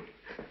ingratitude.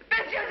 The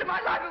best years of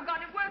my life have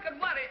gone in work and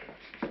worry.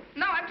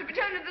 Now I'm to be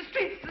turned to the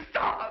streets to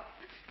starve.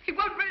 He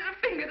won't raise a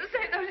finger to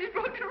say those he's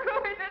brought to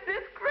ruin and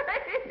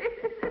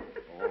disgrace.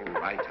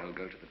 All right, I'll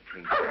go to the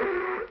prince.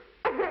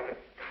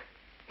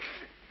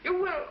 You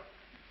will.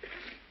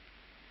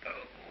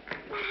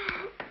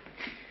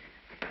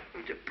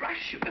 I'm to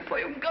brush you before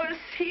you can go to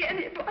see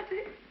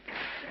anybody.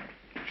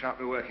 Shan't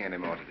be working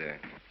anymore today.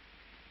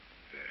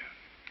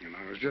 There. And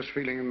I was just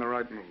feeling in the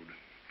right mood.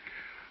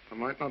 I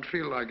might not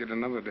feel like it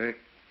another day.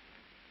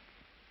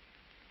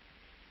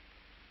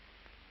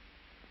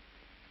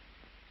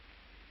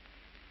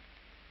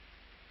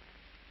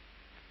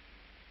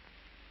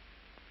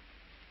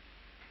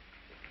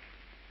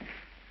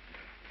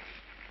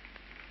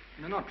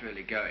 You're not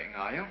really going,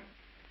 are you?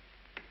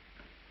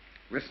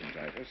 Listen,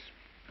 Titus.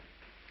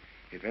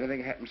 If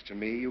anything happens to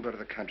me, you go to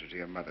the country to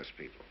your mother's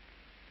people.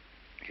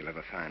 You'll have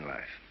a fine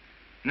life.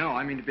 No,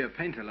 I mean to be a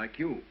painter like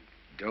you.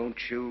 Don't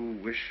you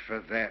wish for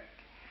that?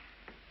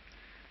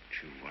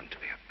 Don't you want to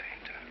be a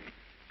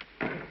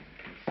painter?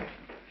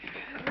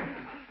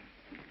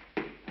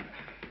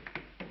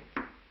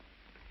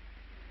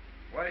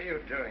 What are you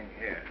doing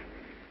here?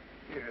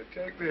 Here,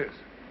 take this.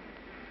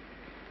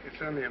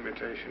 It's only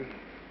imitation.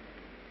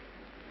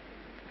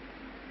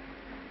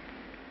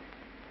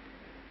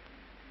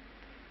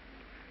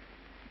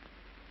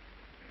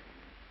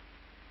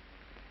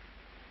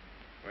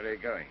 Where are you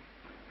going?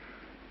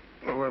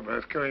 Well, we're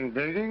both going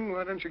begging.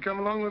 Why don't you come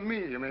along with me?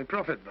 You may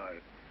profit by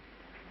it.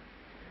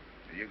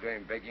 Are you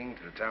going begging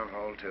to the town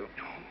hall, too?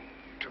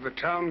 To the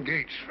town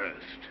gates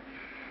first.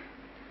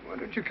 Why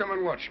don't you come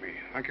and watch me?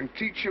 I can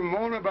teach you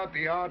more about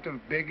the art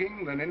of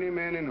begging than any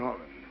man in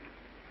Holland.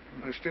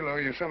 I still owe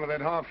you some of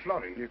that half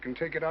florin. You can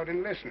take it out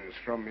in lessons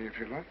from me if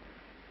you like.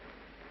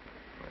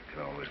 I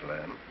can always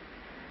learn.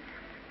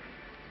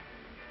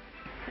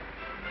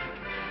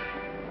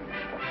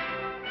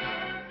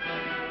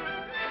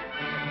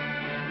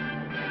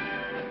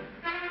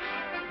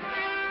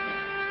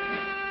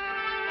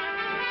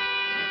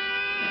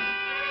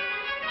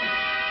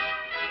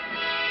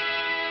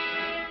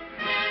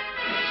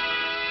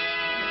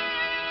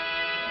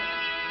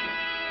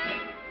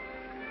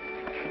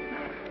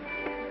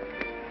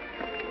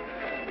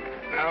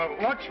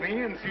 Watch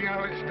me and see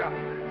how it's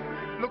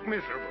done. Look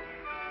miserable.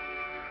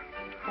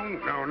 Oh,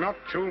 no, not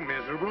too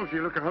miserable. If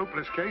you look a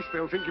hopeless case,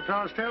 they'll think you're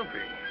past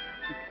helping.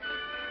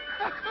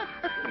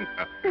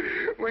 No.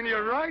 When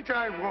your right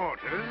eye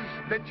waters,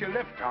 let your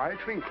left eye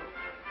twinkle.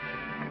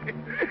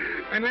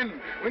 And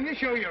then, when you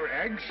show your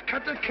eggs,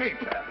 cut a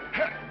caper.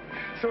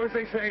 So as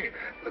they say,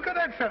 look at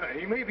that fella.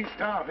 He may be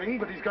starving,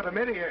 but he's got a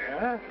merry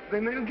air.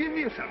 Then they'll give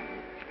you some.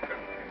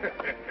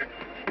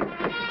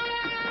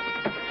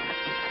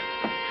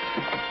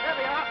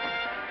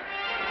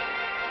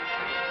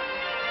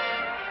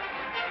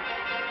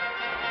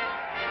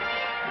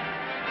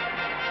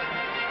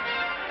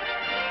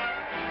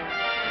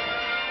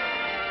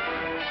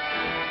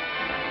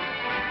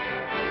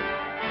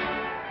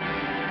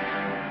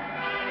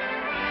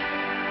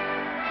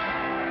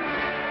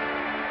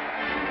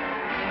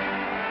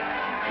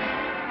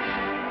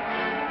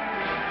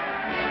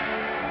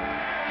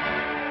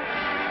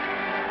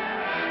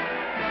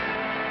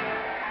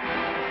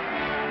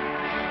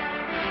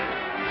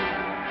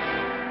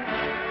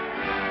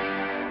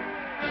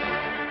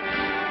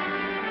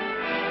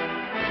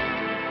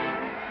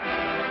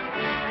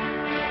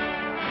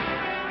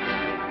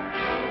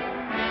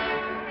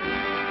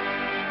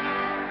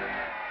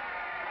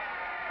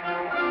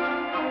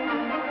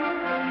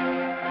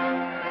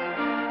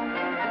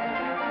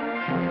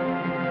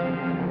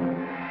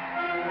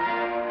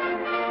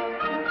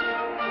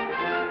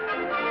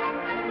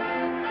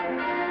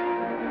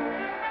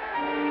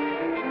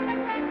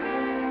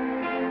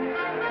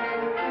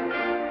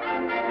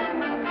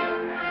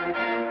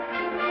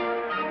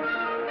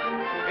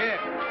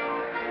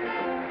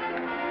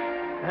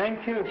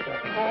 Thank you, sir.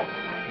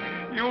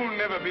 Oh, you'll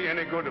never be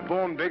any good. A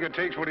born beggar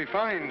takes what he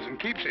finds and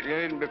keeps it. You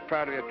needn't be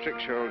proud of your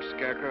tricks, you old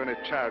scarecrow. Any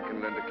child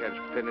can learn to catch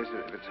pennies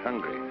if it's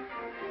hungry.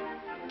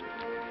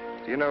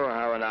 Do you know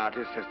how an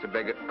artist has to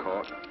beg at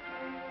court?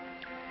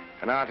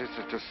 An artist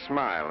has to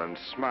smile and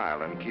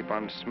smile and keep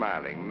on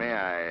smiling. May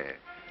I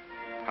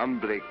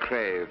humbly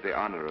crave the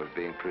honor of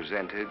being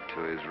presented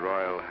to His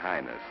Royal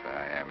Highness.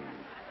 I am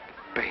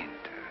painter,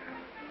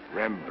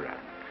 Rembrandt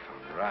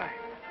von Rijn.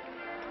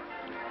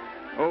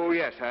 Oh,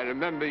 yes, I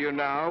remember you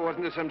now.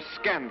 Wasn't there some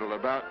scandal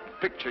about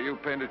the picture you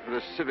painted for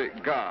the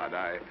Civic Guard?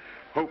 I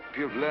hope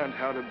you've learned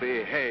how to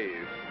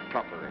behave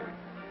properly.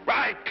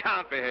 I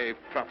can't behave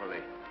properly.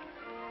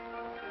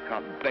 I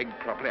can't beg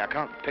properly. I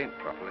can't paint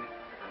properly.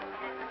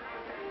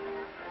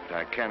 But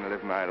I can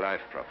live my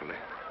life properly.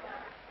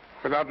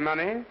 Without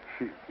money?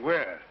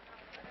 Where?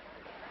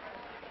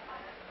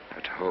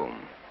 At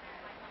home.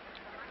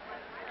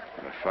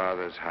 My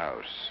father's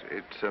house.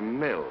 It's a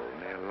mill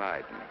near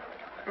Leiden.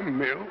 A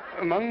mill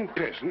among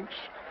peasants?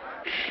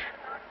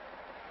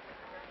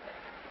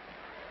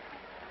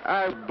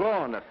 I was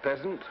born a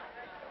peasant.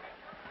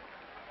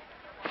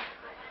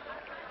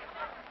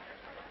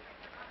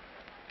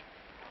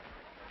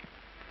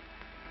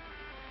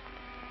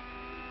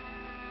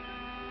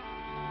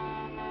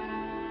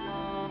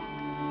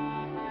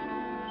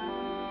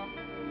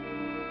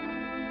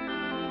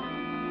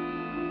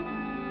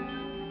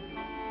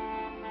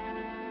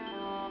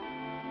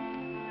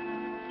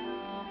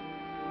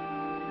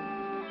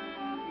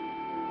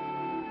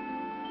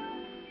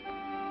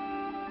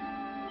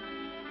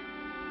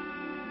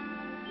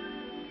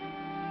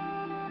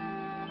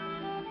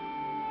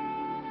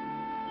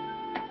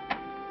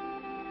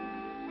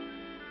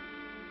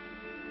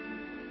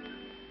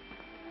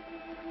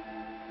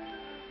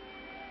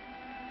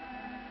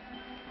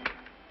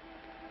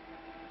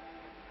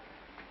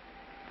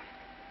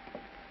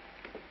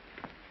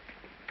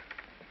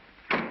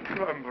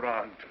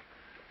 Rembrandt.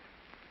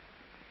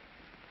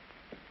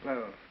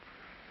 Hello,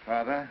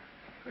 Father.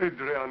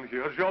 Adrian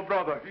here's your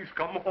brother. He's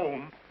come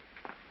home.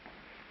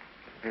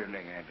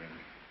 Evening, Adrian.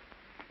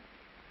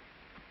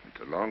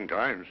 It's a long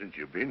time since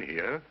you've been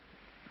here.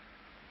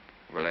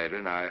 Well,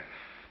 Adrian, I've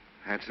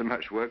had so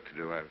much work to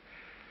do. I've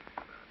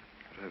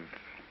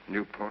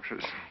new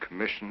portraits and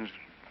commissions.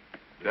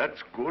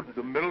 That's good.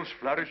 The mill's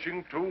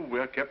flourishing, too.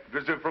 We're kept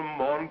busy from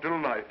morn till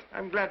night.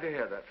 I'm glad to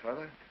hear that,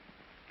 Father.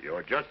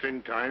 You're just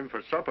in time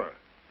for supper.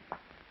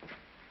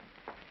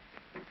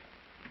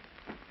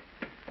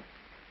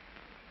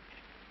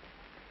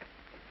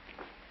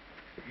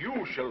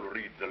 You shall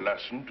read the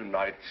lesson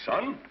tonight,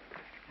 son.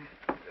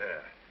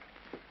 There.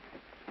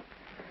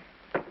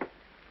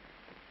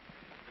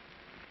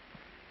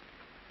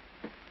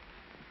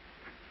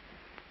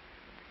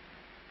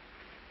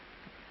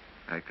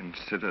 I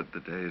considered the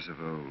days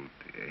of old,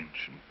 the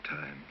ancient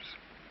times.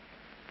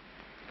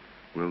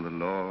 Will the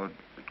Lord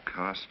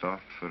cast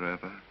off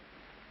forever?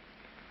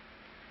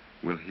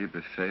 Will he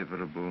be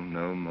favorable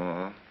no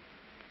more?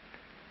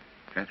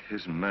 Hath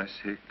his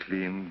mercy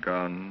clean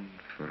gone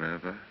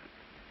forever?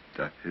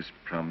 Doth his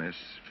promise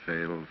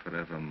fail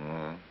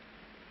forevermore?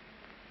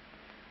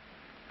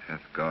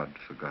 Hath God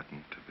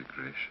forgotten to be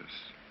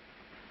gracious?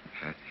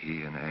 Hath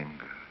he in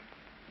anger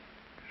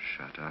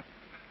shut up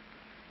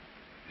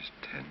his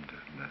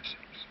tender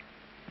mercies?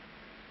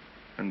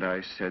 And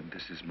I said,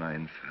 this is my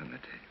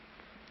infirmity.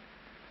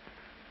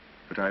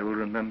 But I will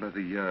remember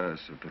the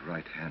years of the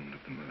right hand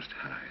of the Most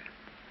High.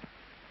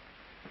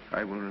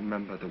 I will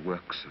remember the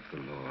works of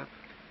the Lord.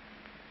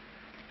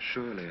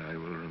 Surely I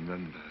will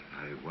remember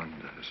thy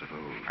wonders of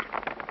old.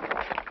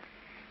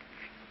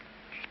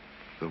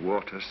 The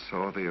waters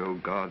saw thee, O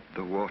God,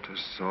 the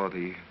waters saw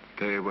thee.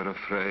 They were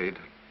afraid.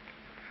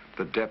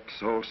 The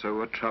depths also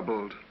were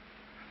troubled.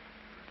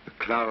 The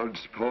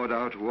clouds poured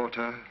out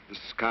water. The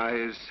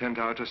skies sent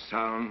out a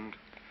sound.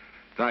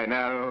 Thine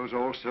arrows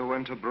also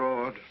went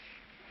abroad.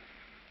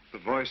 The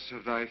voice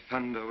of thy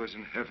thunder was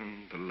in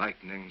heaven. The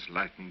lightnings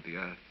lightened the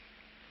earth,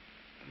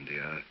 and the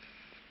earth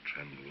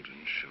trembled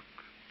and shook.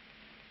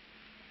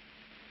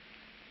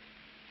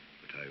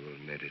 But I will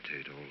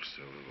meditate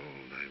also of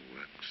all thy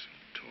works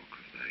and talk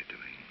of thy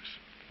doings.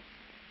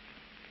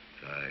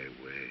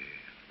 Thy way,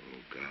 O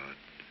God,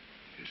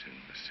 is in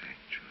the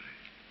sanctuary.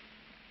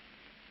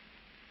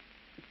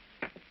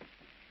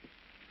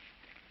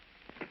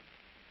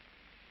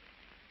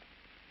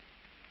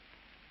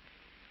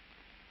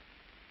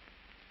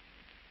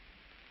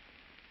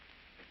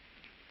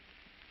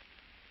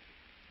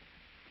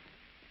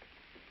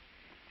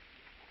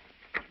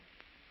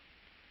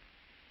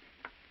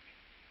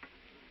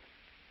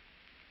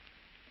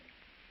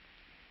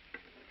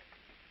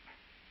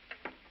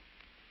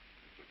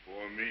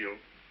 For a meal,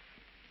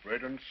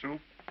 bread and soup,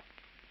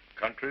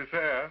 country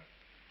fare.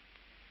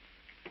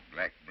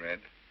 Black bread,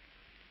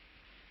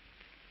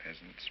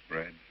 peasant's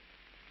bread.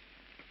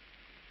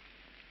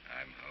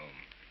 I'm home.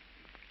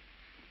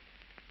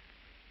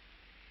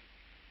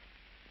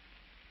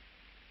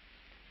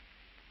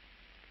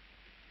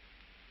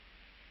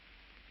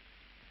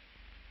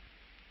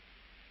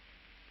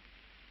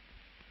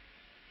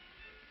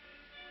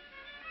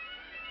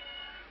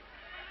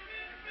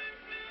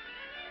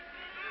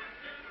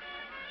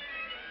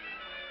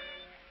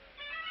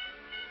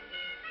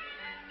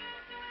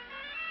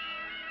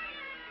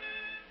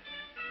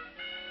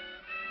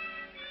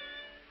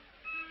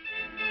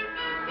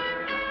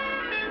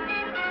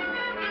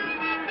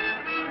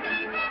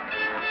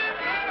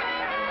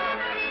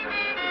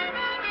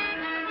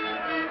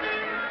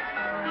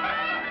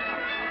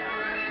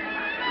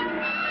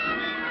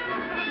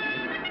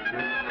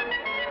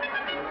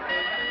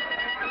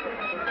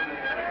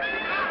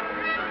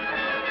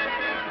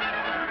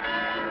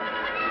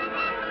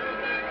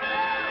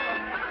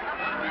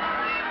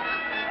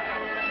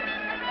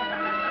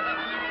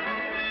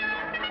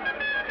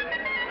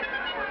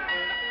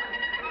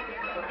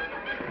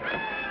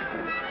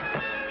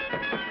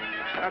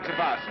 That's a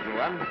bastard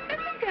one. Let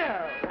me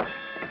go.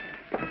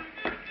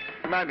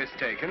 Am I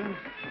mistaken?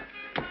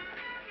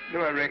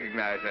 Do I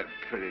recognize that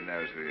pretty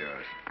nose of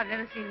yours? I've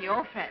never seen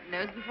your fat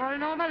nose before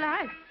in all my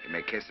life. You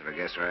may kiss if I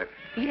guess right.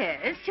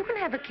 Yes, you can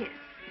have a kiss.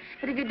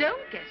 But if you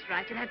don't guess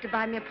right, you'll have to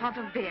buy me a pot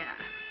of beer.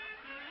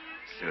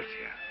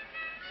 Sylvia.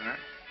 Huh?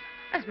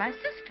 As my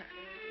sister.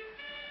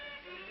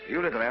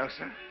 You little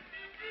Elsa?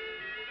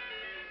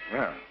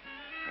 Well,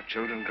 the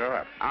children grow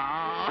up.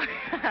 Oh,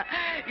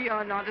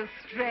 you're not a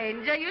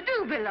stranger. You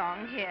do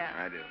belong here.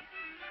 I do.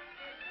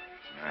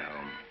 It's my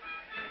home.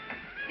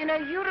 You know,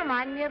 you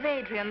remind me of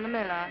Adrian the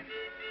miller.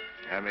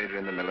 I'm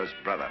Adrian the miller's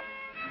brother.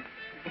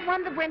 The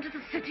one that went to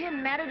the city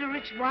and married a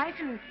rich wife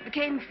and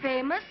became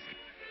famous.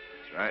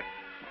 That's right.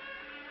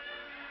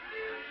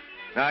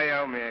 Now you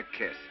owe me a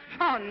kiss.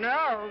 Oh,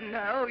 no,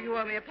 you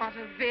owe me a pot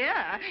of beer.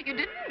 You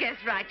didn't guess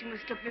right. You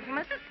mistook me for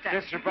my sister.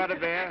 Kiss for pot of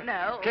beer?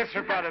 No. Kiss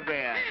for pot of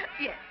beer.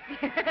 Yes.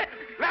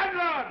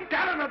 Landlord,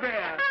 gallon of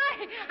beer.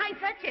 Hi,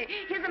 Sachi.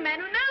 Here's a man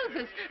who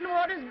knows us and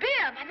orders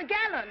beer by the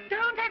gallon.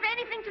 Don't have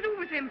anything to do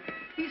with him.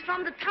 He's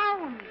from the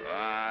town.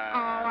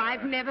 Oh,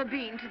 I've never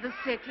been to the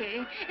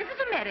city. Is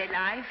it a merry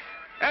life?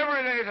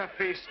 Every day's a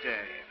feast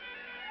day.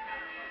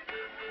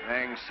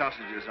 Hang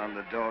sausages on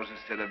the doors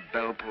instead of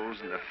bell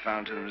pulls and the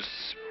fountains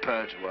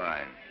spurt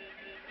wine.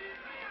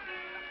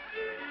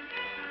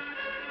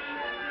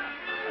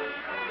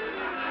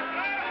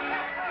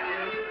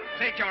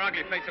 Take your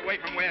ugly face away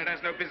from where it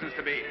has no business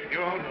to be.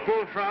 You old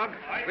bullfrog.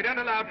 We don't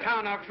allow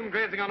town oxen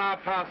grazing on our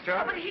pasture.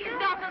 Oh, but he's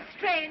not a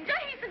stranger.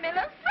 He's the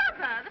miller's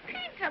brother, the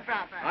painter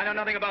brother. I know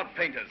nothing about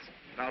painters.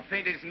 I'll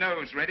paint his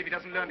nose red if he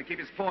doesn't learn to keep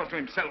his paws to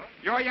himself.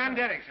 You're Jan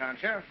Derricks,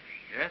 aren't you?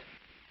 Yes?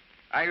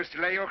 I used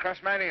to lay you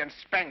across my knee and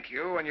spank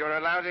you when you were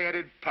a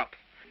lousy-headed pup.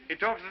 He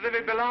talks as if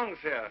he belongs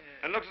here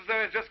and looks as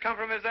though he's just come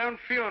from his own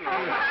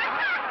funeral.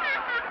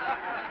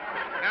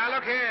 Now,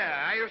 look here.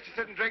 I used to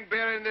sit and drink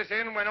beer in this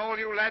inn when all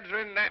you lads were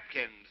in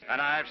napkins.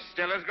 And I've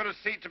still as good a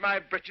seat to my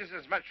breeches,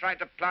 as much right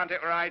to plant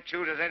it where I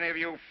choose as any of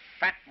you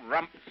fat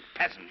rump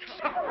peasants.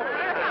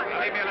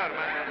 Leave me alone,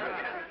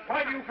 man.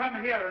 Why do you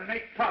come here and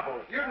make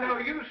trouble? You're no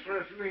use for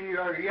us when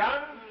you're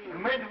young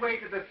and went away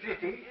to the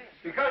city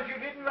because you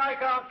didn't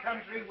like our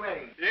country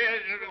ways.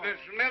 Yes, the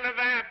smell of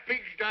our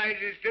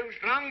pigsties is too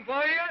strong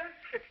for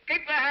you.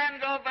 Keep your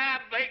hands off our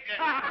bacon.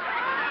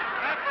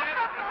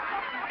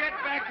 Get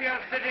back to your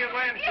city of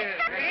wenches.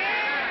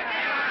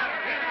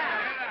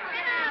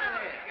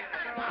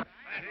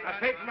 I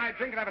paid for my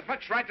drink and I've as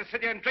much right to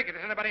sit here and drink it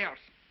as anybody else.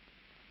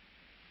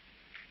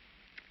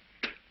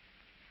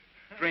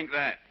 Drink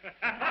that.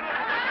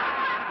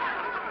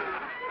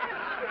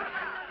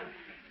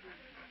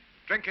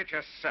 Drink it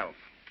yourself.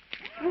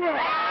 One of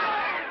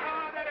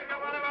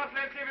us,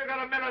 let's see if you've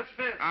got a miller's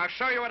fist. I'll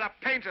show you what a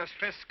painter's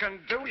fist can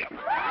do you.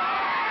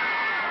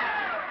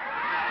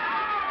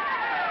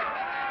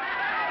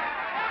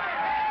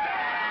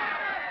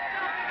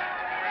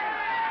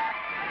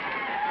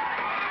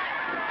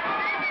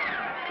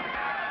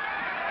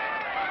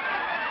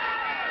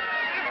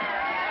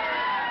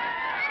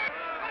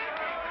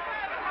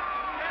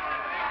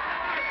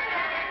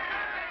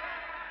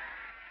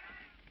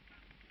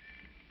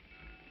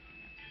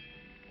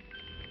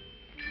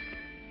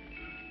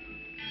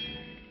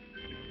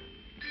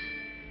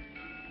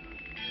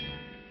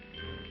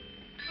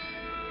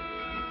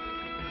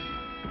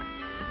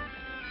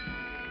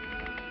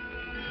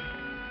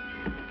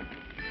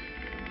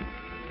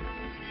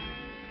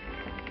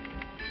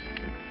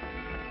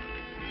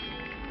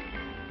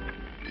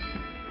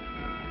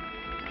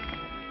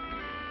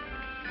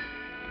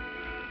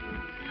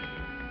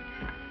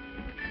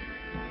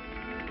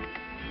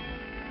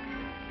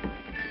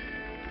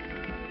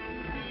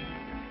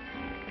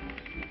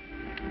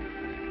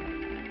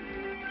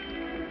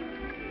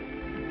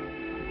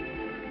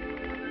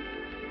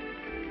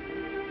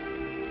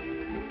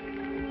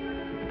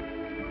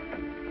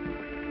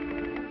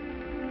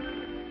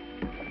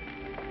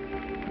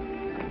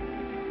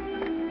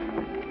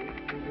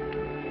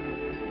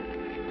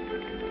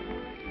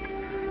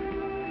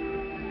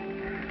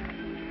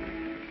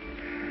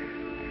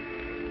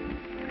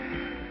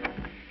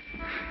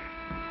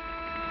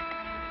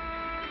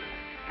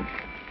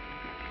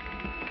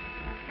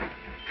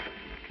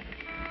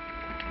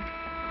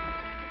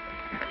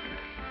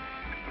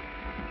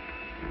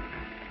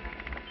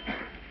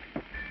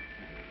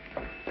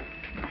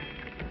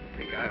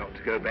 I ought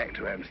to go back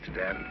to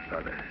Amsterdam,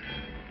 Father.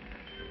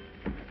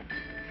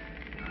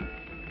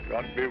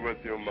 God be with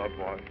you, my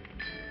boy.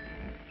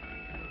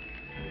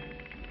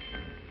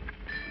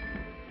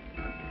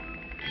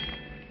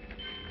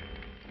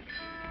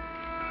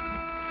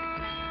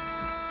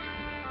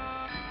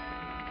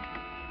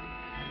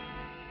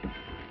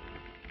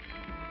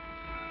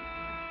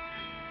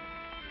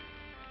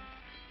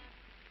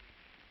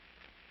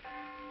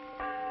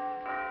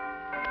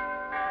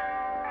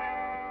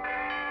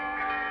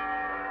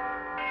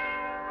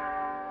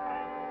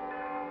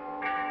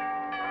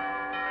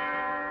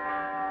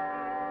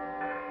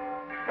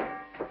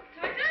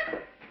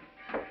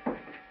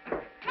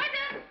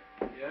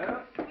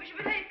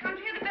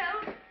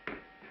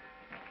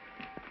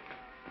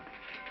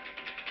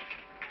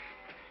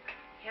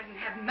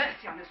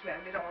 this way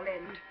will it all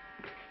end.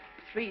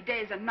 3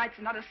 days and nights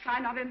and not a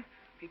sign of him.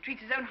 He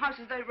treats his own house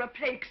as though it were a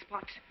plague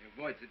spot.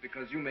 He avoids it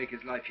because you make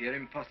his life here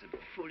impossible.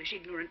 Foolish,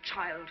 ignorant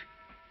child.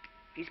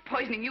 He's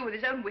poisoning you with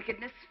his own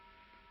wickedness.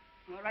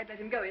 All right, let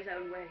him go his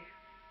own way.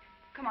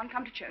 Come on,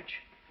 come to church.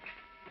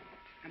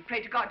 And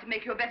pray to God to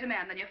make you a better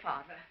man than your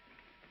father.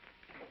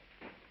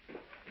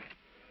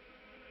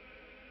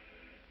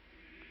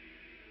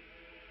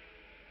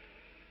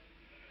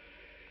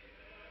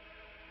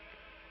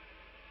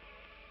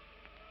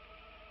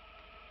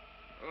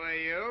 Who are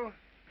you?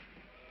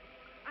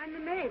 I'm the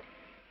maid.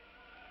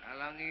 How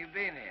long have you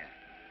been here?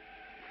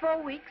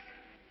 4 weeks.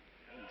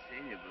 Haven't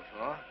seen you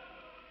before.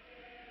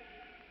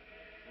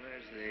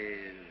 Where's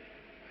the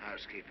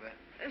housekeeper?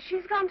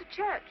 She's gone to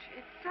church.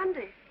 It's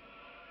Sunday.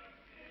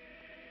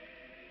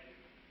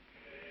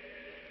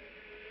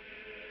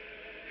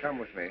 Come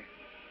with me.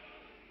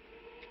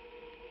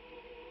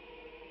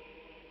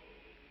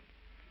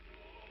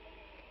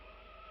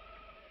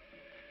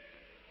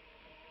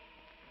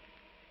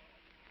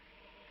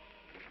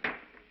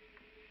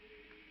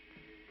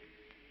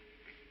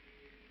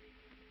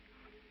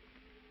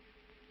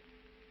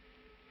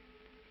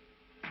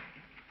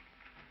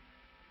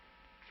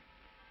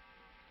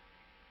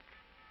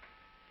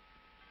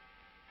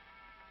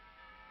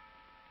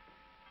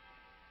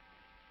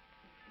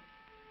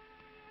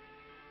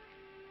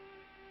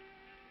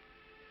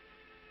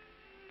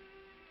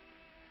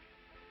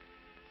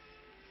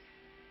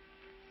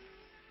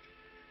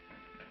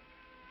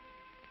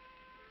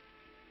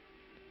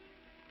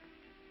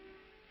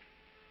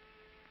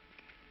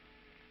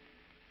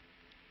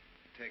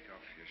 Take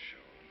off your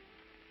shawl.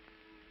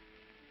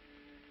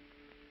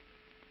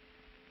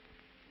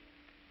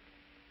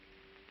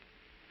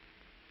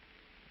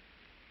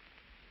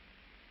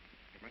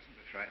 You mustn't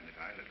be frightened if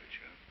I look at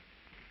you.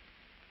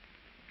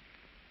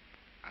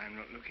 I'm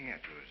not looking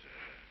at you as a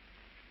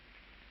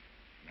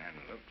man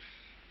looks.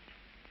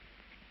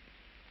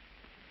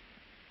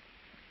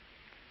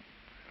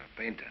 A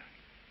painter.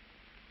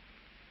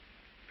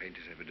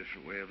 Painters have a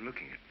different way of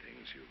looking at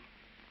things. You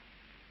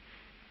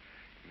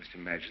must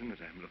imagine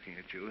that I'm looking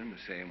at you in the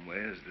same way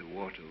as the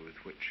water with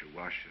which you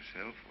wash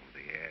yourself, or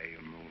the air you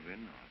move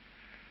in, or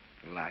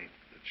the light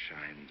that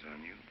shines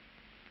on you.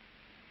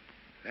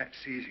 That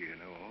sees you, you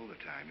know, all the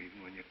time,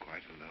 even when you're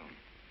quite alone.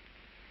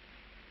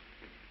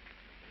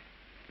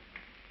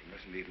 You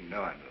mustn't even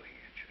know I'm looking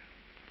at you.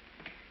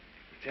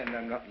 Pretend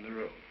I'm not in the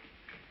room.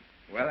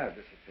 Well, I've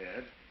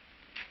disappeared.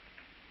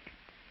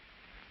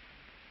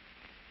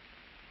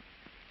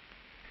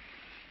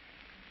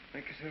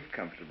 Make yourself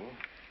comfortable.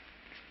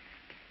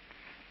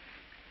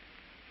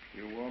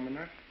 You warm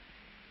enough?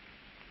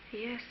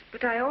 Yes,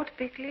 but I ought to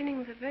be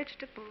cleaning the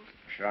vegetables.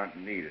 Shan't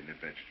need any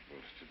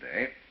vegetables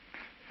today.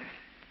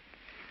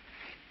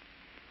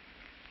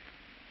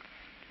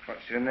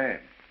 What's your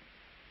name?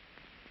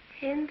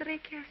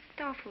 Hendrickje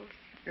Stoffels.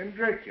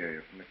 Hendrickje,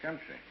 you're from the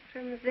country.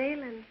 From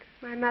Zeeland.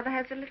 My mother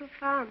has a little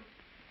farm.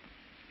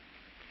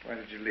 Why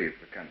did you leave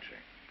the country?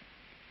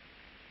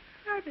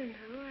 I don't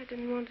know. I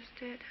didn't want to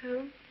stay at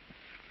home.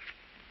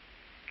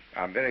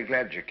 I'm very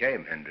glad you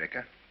came,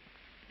 Hendrickje.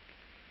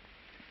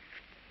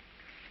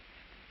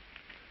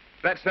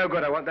 That's no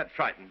good. I want that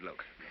frightened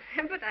look.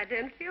 But I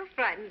don't feel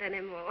frightened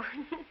anymore.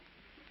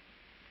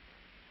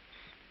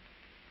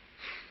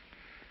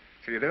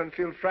 So you don't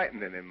feel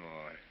frightened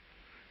anymore,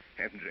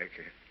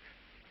 Hendrickje.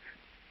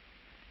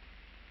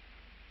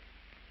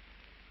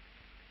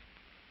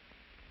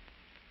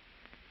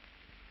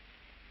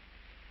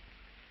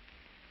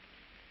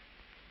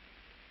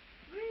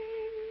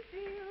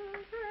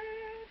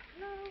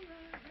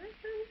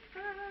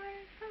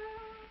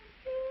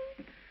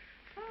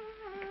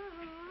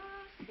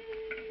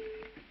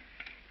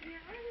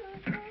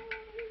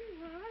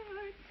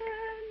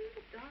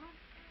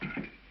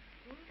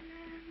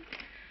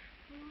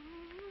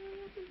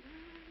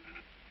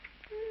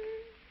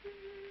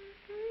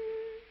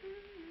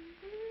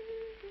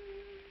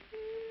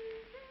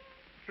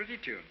 Pretty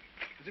tune.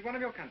 Is it one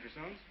of your country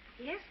songs?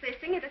 Yes, they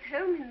sing it at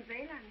home in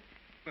Zeeland.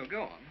 Well,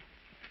 go on.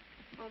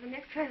 Oh, the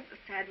next verse is a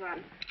sad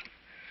one.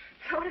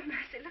 Lord of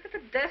mercy, look at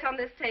the dirt on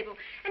this table.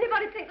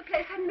 Anybody'd think the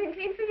place hadn't been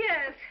cleaned for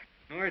years.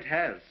 Oh, it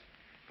has.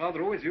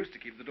 Father always used to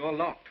keep the door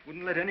locked.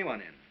 Wouldn't let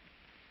anyone in.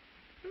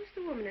 Who's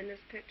the woman in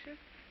this picture?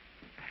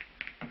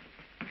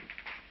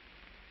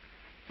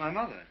 My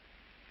mother.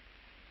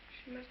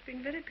 She must have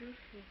been very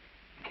beautiful.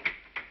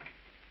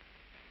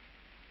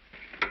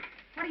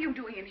 What are you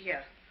doing in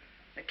here?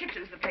 The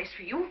kitchen's the place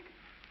for you.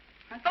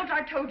 I thought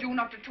I told you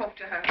not to talk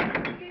to her.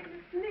 I gave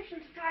him permission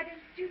to tidy the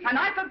studio. And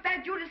I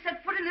forbade you to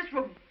set foot in this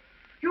room.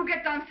 You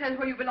get downstairs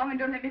where you belong and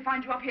don't let me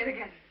find you up here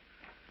again.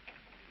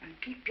 And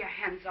keep your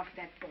hands off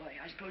that boy.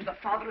 I suppose the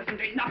father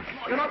isn't enough for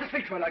you. You're not to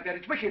speak to her like that.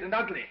 It's wicked and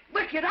ugly.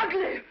 Wicked,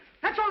 ugly.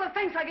 That's all the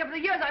thanks I give for the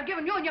years I've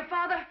given you and your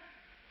father.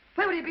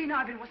 Where would he be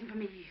now if it wasn't for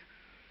me?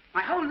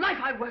 My whole life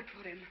I worked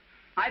for him.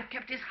 I've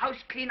kept his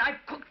house clean.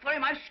 I've cooked for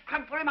him. I've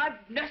scrubbed for him. I've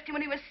nursed him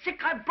when he was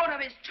sick. I've brought up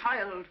his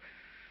child.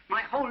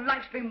 My whole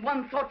life's been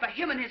one thought for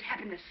him and his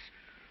happiness.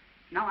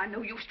 Now I'm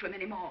no use to him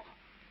anymore.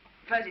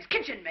 Prefers his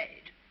kitchen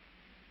maid.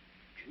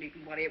 You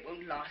needn't worry, it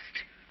won't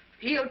last.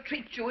 He'll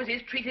treat you as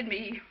he's treated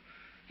me.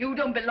 You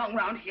don't belong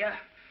round here.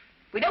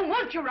 We don't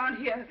want you round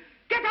here.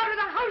 Get out of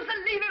the house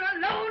and leave him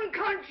alone,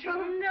 can't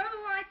you? No,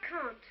 I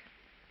can't.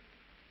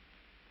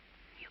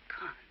 You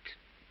can't.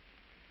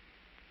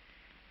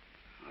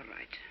 All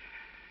right.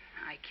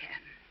 I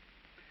can.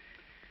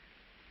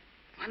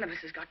 One of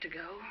us has got to go.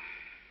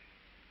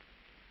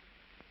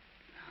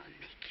 I'll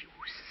make you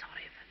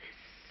sorry for this.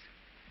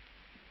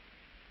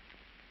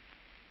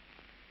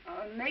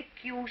 I'll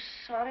make you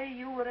sorry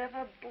you were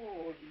ever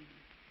born.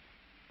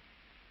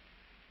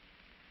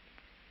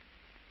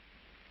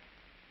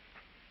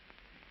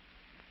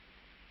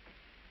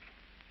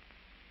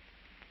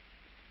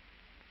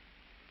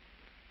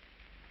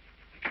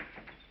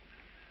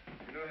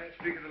 You know, head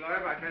speaker of the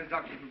lawyer, my friends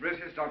Dr.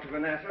 Fabricius, Dr.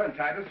 Vanessa, and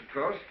Titus, of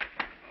course.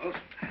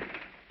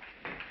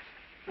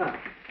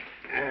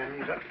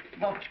 And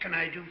what can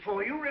I do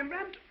for you,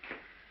 Rembrandt?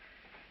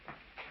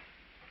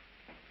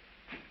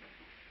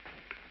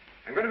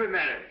 I'm going to be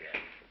married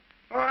again.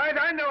 All right,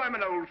 I know I'm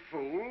an old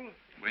fool.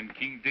 When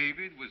King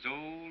David was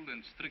old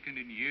and stricken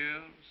in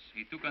years,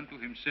 he took unto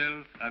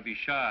himself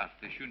Abishai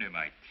the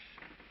Shunammite.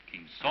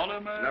 King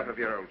Solomon... Enough of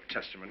your Old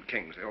Testament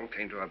kings. They all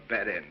came to a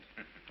bad end.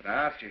 What I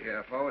asked you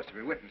here for was to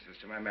be witnesses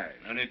to my marriage.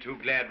 Only too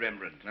glad,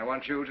 Rembrandt. And I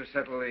want you to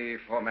settle the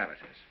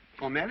formalities.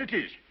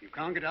 Formalities? You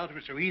can't get out of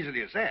it so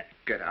easily as that.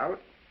 Get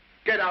out?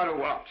 Get out of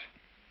what?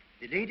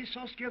 The Lady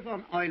Saskia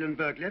von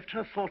Eulenburg left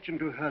her fortune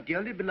to her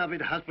dearly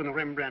beloved husband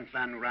Rembrandt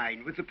van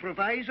Rijn with the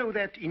proviso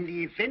that in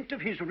the event of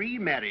his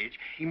remarriage,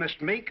 he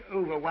must make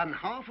over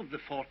 1/2 of the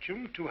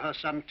fortune to her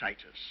son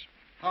Titus.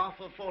 Half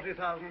of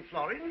 40,000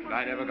 florins.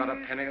 I never got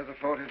a penny of the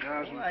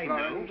 40,000 I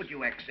know, but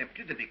you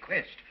accepted the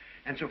bequest.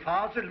 And so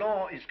far as the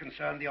law is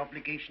concerned, the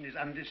obligation is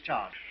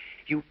undischarged.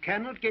 You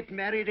cannot get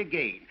married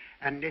again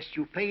unless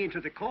you pay into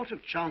the Court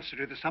of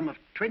Chancery the sum of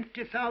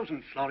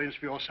 20,000 florins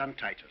for your son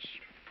Titus.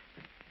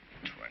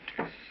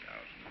 20,000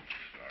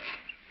 florins.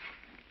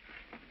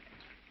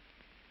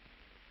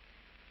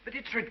 But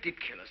it's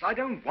ridiculous. I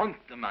don't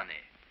want the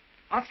money.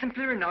 I'll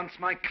simply renounce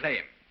my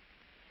claim.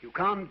 You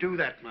can't do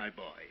that, my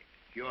boy.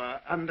 You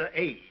are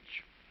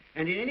underage.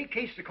 And in any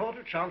case, the Court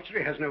of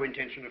Chancery has no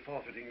intention of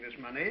forfeiting this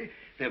money.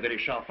 They're very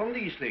sharp on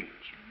these things.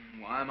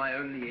 Why am I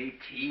only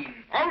 18?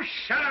 Oh,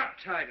 shut up,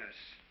 Titus.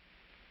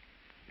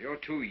 You're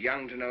too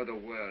young to know the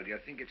world. You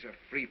think it's a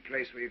free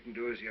place where you can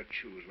do as you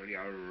choose. Well,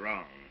 you're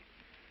wrong.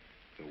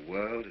 The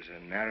world is a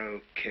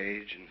narrow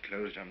cage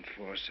enclosed on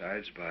 4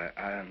 sides by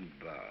iron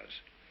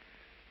bars.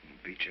 You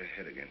beat your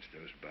head against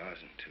those bars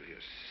until you're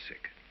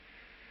sick.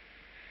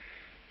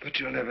 But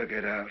you'll never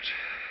get out.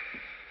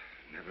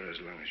 Never as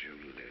long as you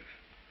live.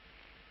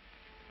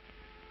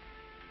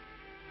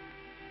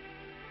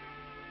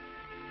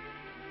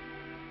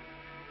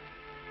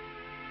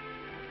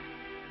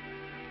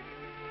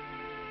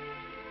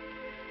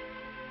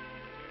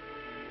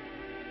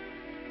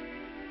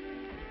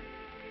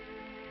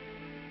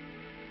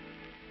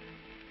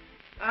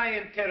 I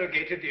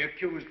interrogated the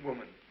accused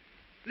woman.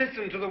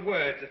 Listen to the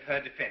words of her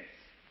defense.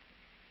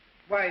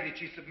 Why did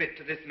she submit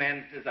to this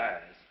man's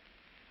desires?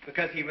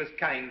 Because he was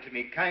kind to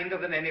me, kinder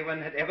than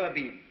anyone had ever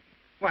been.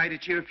 Why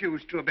did she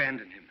refuse to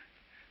abandon him?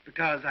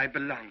 Because I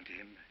belong to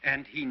him,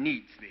 and he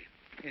needs me.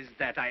 Is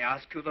that, I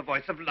ask you, the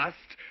voice of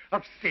lust,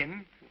 of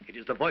sin? It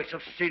is the voice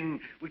of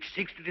sin which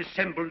seeks to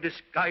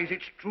disguise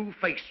its true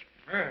face.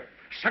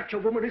 Such a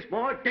woman is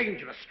more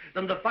dangerous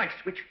than the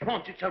vice which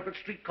flaunts itself at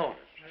street corners.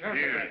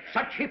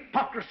 Such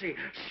hypocrisy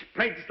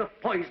spreads the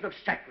poison of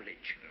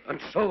sacrilege and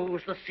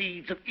sows the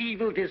seeds of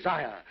evil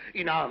desire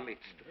in our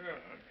midst.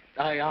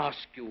 I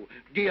ask you,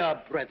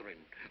 dear brethren,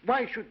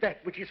 why should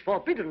that which is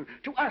forbidden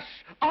to us,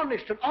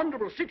 honest and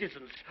honorable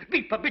citizens,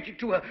 be permitted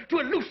to a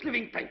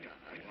loose-living painter?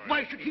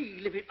 Why should he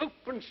live in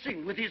open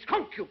sin with his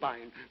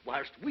concubine,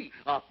 whilst we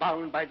are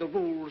bound by the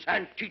rules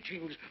and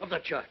teachings of the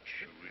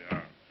church?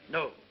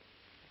 No.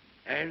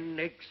 An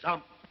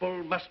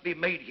example must be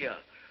made here.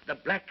 The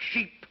black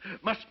sheep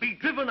must be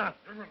driven out.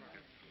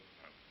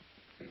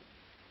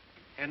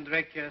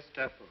 Hendrickje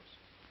Sturfus,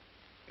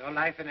 your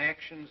life and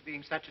actions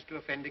being such as to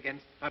offend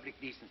against public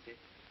decency,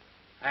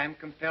 I am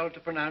compelled to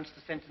pronounce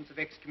the sentence of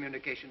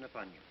excommunication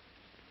upon you.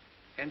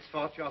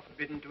 Henceforth you are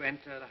forbidden to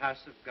enter the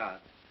house of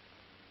God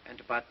and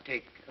to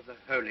partake of the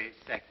holy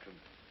sacrament.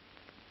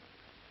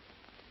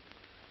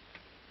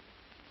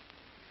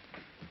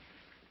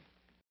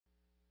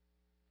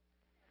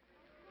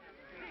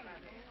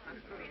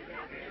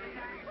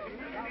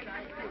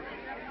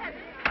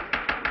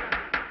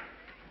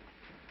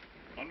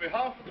 On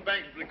behalf of the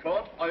Bankruptcy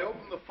Court, I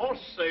open the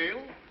forced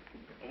sale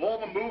of all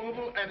the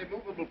movable and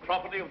immovable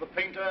property of the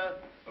painter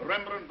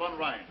Rembrandt van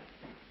Rijn.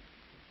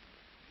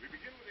 We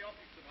begin with the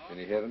objects of art. Can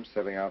you hear them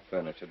selling our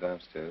furniture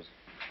downstairs?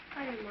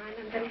 I don't mind.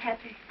 I'm very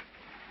happy.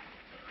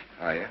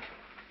 Are you?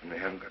 And we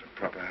haven't got a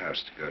proper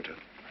house to go to.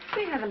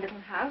 We have a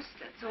little house.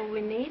 That's all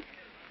we need.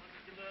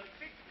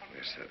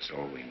 Yes, that's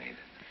all we need.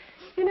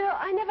 You know,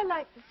 I never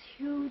liked this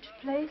huge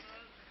place.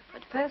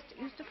 At first, it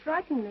used to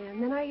frighten me,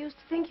 and then I used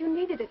to think you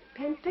needed it to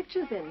paint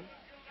pictures in.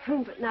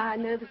 But now I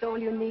know that all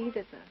you need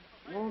is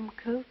a warm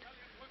coat,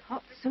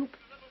 hot soup,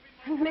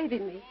 and maybe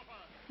me.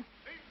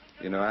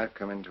 You know, I've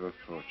come into a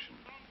fortune,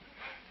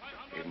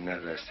 even though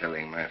they're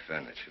selling my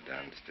furniture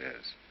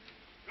downstairs.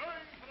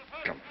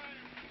 Come.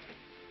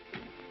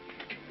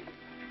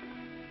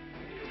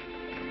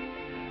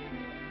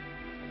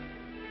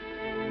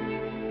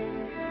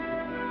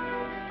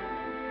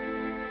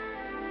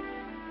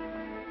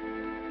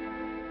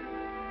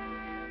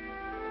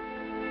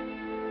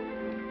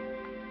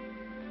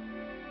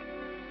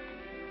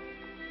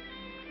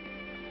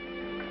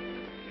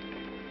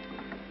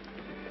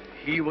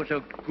 He was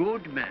a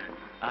good man,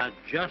 a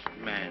just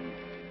man.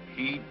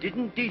 He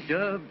didn't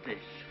deserve this.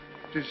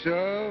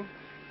 Deserve?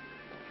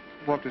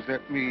 What does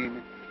that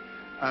mean?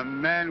 A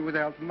man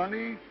without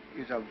money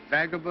is a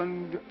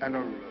vagabond and a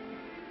rogue.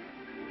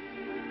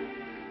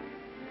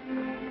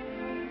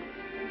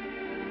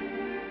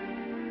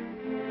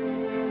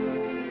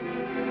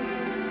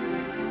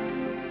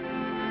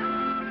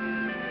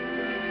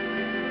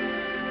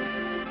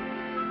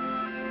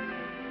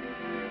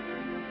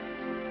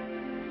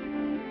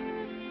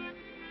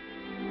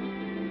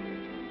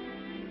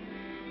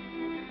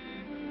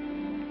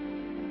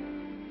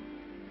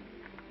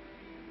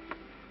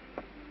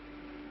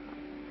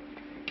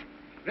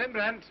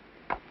 Rembrandt,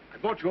 I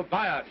bought you a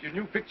buyer for your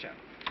new picture.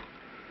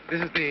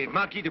 This is the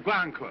Marquis de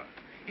Guancourt.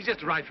 He's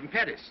just arrived from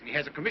Paris, and he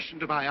has a commission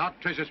to buy art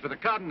treasures for the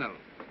Cardinal.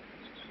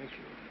 Thank you.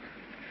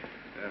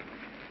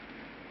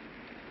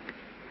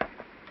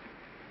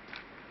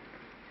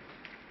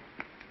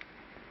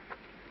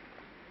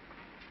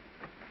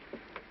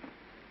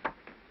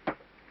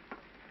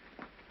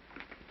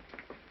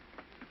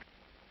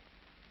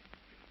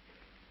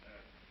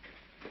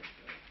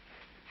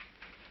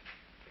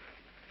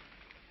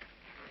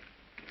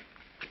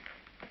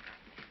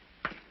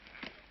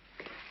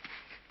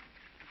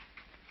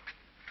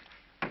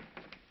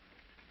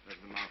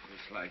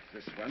 Like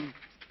this one.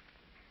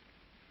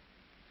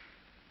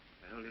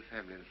 The Holy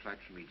Family in flight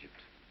from Egypt.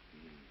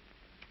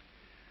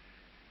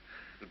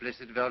 The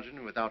Blessed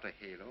Virgin without a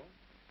halo?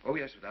 Oh,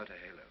 yes, without a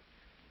halo.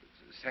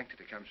 The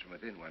sanctity comes from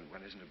within.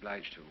 One isn't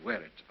obliged to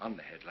wear it on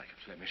the head like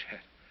a Flemish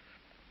hat.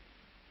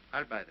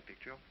 I'll buy the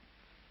picture.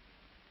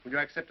 Will you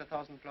accept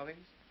 1,000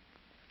 florins?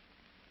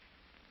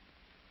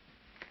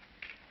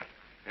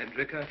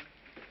 Hendrickje.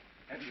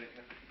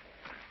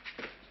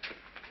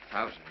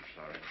 1,000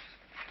 florins.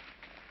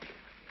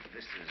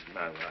 This is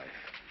my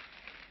wife.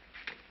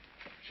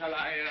 Shall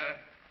I,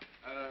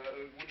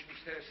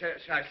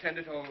 shall I send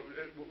it or...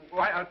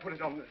 why, I'll put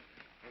it on the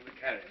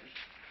carriage.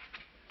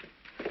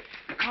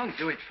 You can't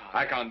do it, Father.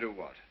 I can't do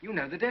what? You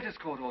know the debtors'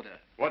 court order.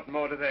 What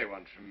more do they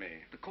want from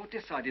me? The court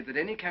decided that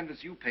any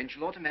canvas you paint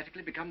shall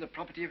automatically become the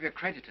property of your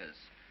creditors.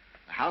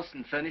 The house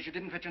and furniture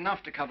didn't fetch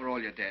enough to cover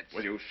all your debts.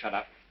 Will you shut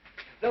up?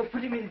 They'll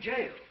put him in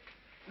jail.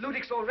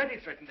 Ludwig's already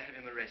threatened to have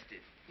him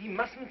arrested. He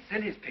mustn't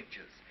sell his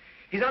pictures.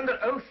 He's under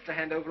oath to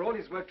hand over all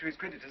his work to his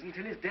creditors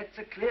until his debts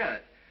are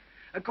cleared.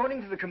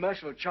 According to the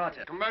commercial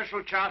charter...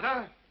 Commercial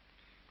charter?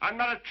 I'm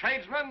not a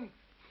tradesman.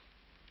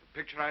 The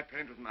picture I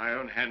paint with my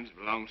own hands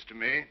belongs to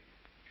me.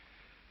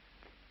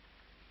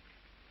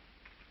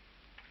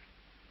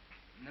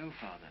 No,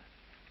 Father.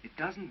 It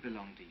doesn't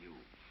belong to you.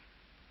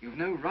 You've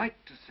no right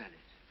to sell it.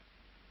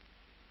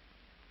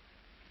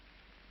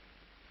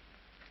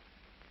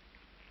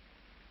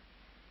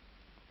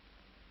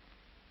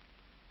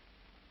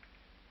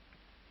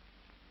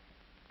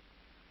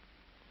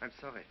 I'm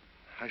sorry.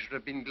 I should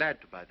have been glad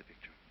to buy the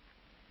picture.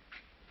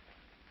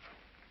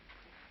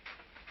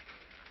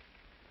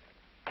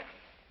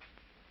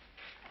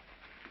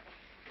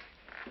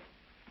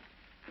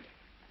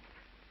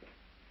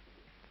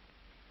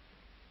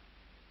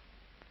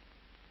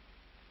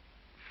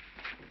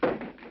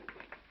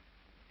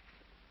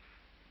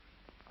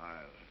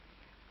 I'll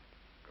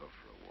go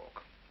for a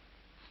walk.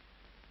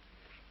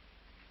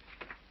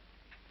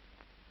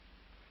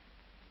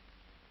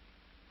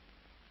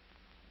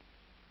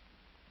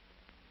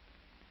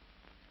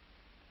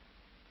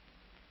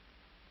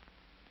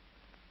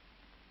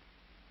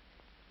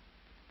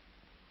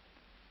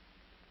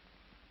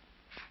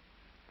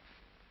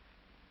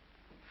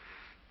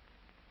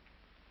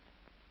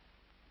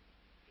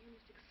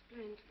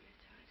 Explain to me,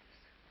 Titus.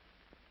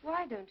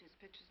 Why don't his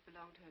pictures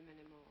belong to him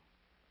anymore?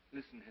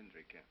 Listen,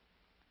 Hendrickje.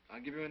 I'll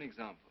give you an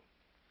example.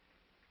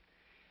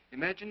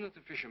 Imagine that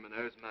the fisherman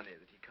owes money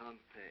that he can't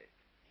pay.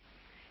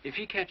 If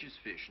he catches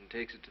fish and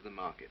takes it to the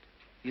market,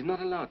 he's not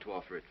allowed to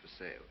offer it for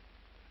sale.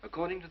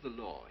 According to the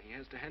law, he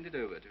has to hand it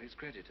over to his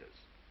creditors.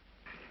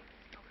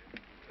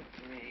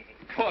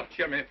 Caught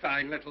you, me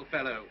fine little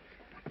fellow.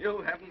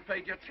 You haven't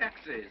paid your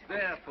taxes.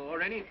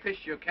 Therefore, any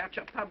fish you catch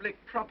are public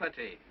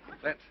property.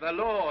 That's the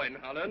law in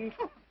Holland.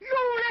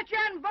 You let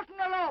Jan Button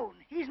alone.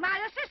 He's my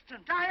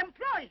assistant. I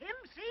employ him,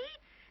 see?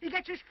 He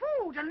gets his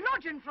food and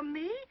lodging from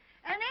me,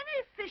 and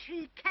any fish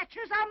he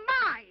catches are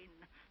mine.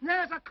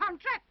 There's a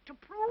contract to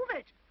prove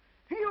it.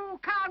 You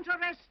can't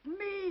arrest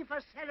me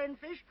for selling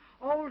fish,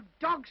 old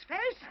dog's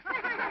face.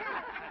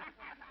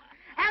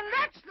 And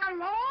that's the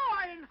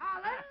law in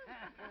Holland.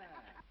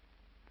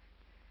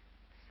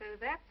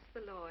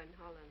 law in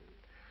Holland.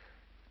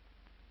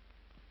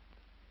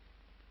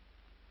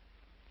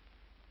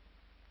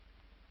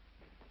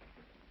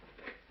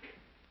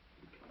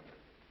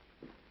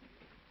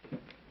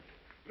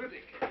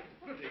 Ludwig.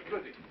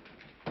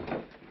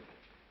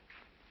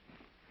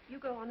 You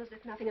go on as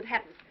if nothing had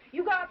happened.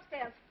 You go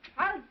upstairs.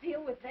 I'll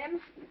deal with them.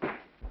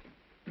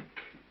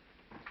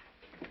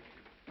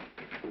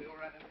 We're all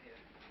right up here.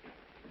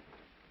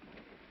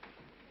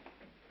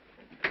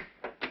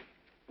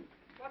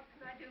 What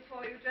can I do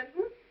for you,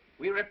 gentlemen?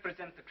 We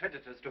represent the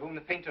creditors to whom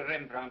the painter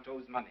Rembrandt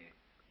owes money.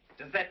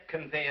 Does that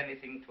convey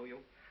anything to you?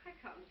 I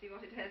can't see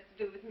what it has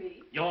to do with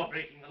me. You're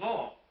breaking the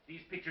law.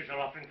 These pictures you're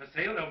offering for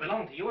sale don't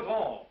belong to you at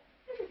all.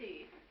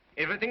 Indeed.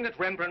 Everything that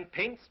Rembrandt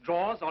paints,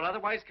 draws, or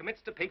otherwise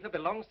commits to paper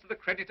belongs to the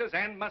creditors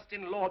and must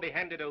in law be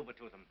handed over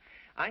to them.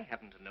 I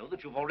happen to know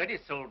that you've already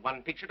sold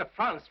one picture to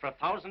France for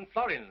 1,000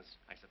 florins.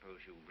 I suppose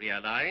you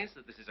realize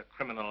that this is a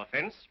criminal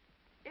offense?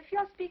 If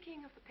you're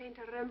speaking of the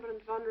painter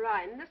Rembrandt von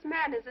Rijn, this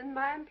man is in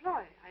my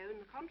employ. I own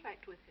the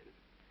contract with him.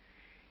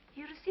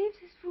 He receives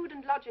his food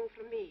and lodging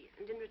from me,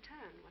 and in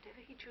return, whatever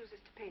he chooses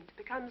to paint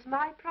becomes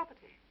my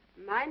property.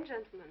 Mine,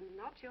 gentlemen,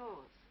 not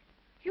yours.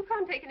 You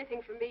can't take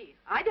anything from me.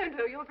 I don't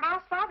owe you a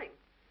brass farthing.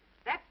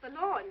 That's the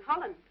law in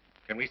Holland.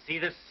 Can we see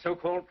this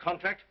so-called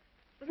contract?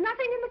 There's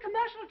nothing in the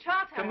commercial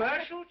charter.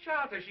 Commercial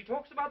charter. She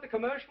talks about the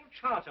commercial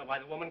charter. Why,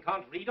 the woman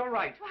can't read or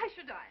write. Why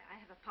should I? I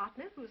have a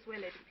partner who's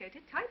well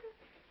educated, title.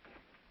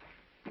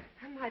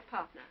 And my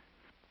partner.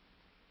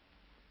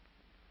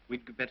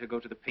 We'd better go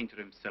to the painter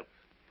himself.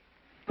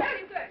 Where are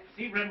you going?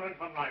 See Rembrandt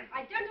von Rijn.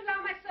 I don't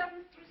allow my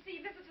servants to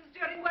receive visitors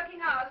during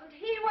working hours, and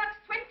he works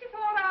 24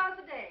 hours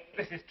a day.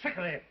 This is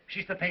trickery.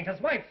 She's the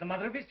painter's wife, the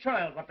mother of his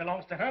child. What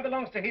belongs to her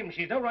belongs to him.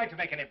 She's no right to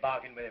make any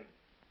bargain with him.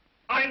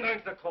 I'm going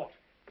to the court.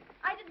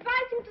 I'd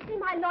advise him to see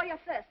my lawyer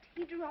first.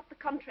 He drew up the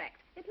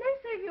contract. It may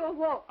save you a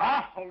walk.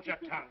 Ah, hold your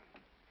tongue.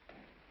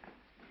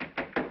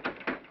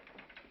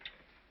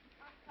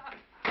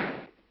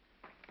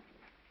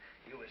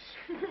 You are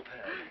superb.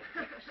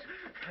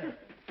 Superb.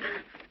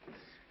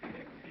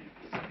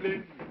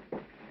 Splendid.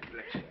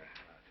 Bless your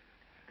heart.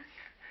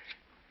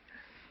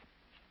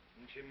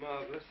 Isn't she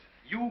marvelous?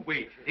 You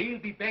wait. They'll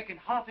be back in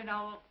half an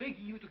hour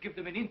begging you to give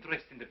them an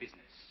interest in the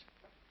business.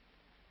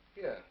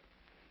 Here.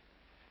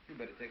 You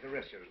better take a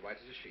rest. You're as white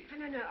as a sheet.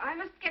 No. I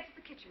must get to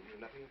the kitchen.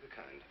 Nothing of the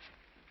kind.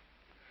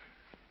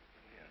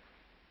 Here.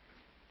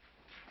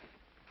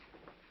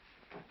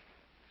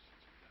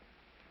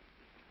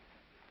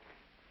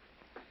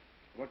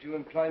 What do you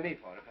employ me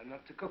for if I'm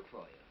not to cook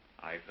for you?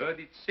 I've heard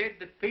it said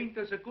that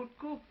painters are good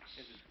cooks.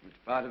 It's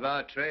part of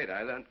our trade.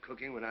 I learned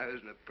cooking when I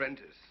was an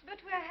apprentice. But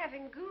we're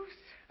having goose.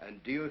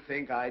 And do you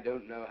think I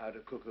don't know how to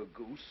cook a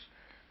goose?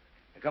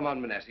 Now, come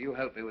on, Manasseh. You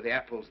help me with the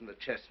apples and the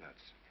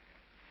chestnuts.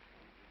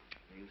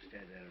 You stay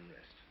there and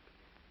rest.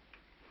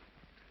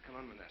 Come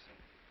on, Manasseh.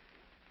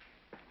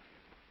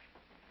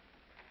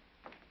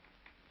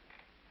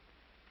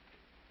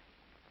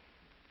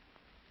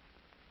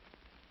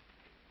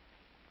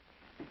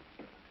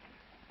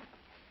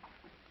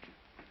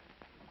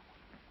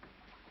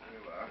 There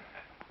you are.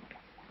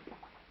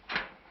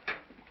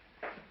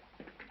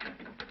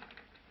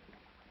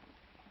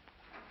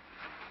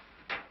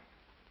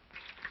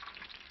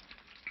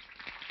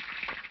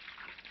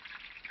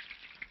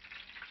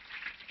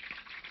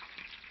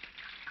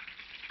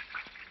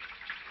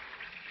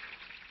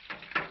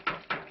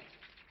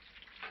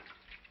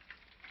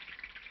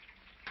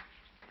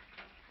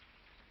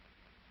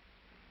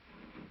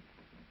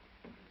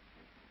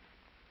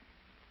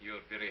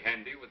 You're very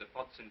handy with the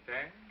pots and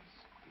pans.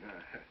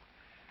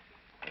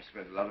 I've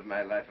spent a lot of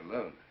my life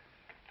alone.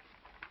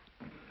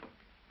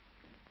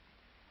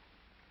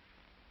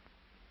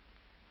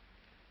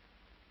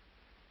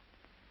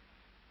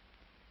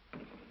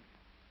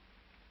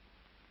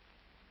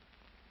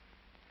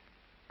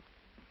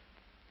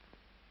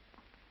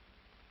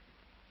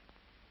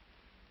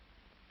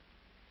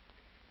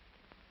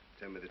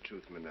 Tell me the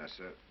truth,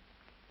 Manasseh.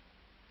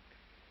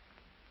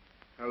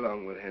 How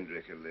long will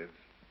Hendrickje live?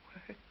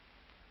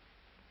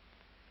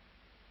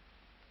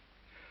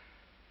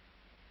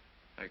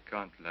 I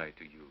can't lie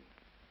to you.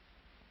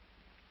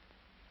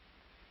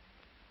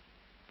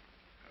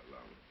 How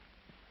long?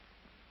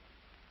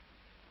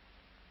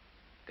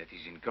 That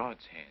is in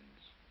God's hands.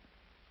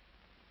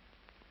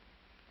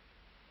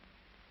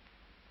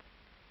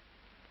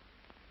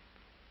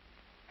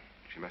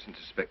 She mustn't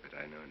suspect that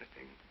I know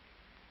anything.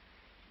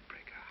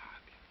 Break her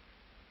heart.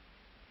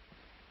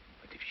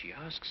 But if she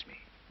asks me,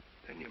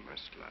 Then you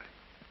must lie.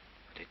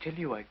 but I tell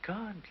you I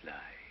can't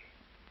lie.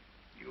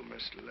 You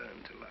must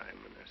learn to lie,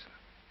 Manasseh.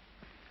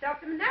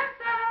 Dr.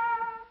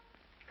 Manasseh!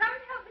 Come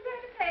and help me lay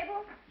the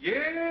table.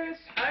 Yes,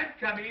 I'm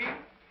coming.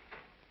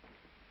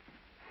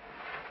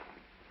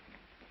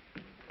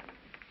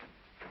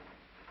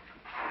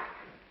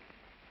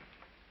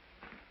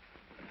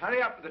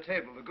 Hurry up with the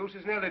table. The goose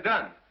is nearly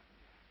done.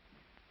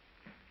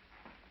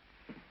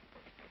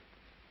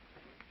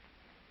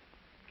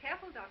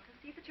 Careful, Doctor.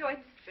 See the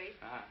joints straight.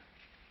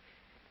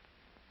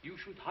 You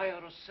should hire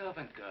a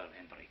servant girl,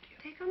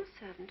 Hendrickje. Take on a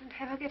servant and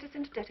have her get us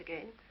into debt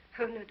again.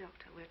 Oh, no,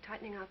 Doctor. We're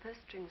tightening our purse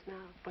strings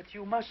now. But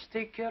you must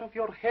take care of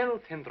your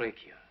health,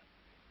 Hendrickje.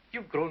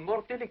 You've grown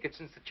more delicate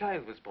since the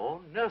child was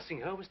born.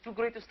 Nursing her was too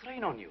great a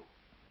strain on you.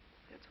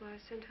 That's why I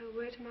sent her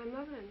away to my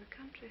mother in the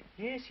country.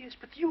 Yes, yes,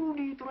 but you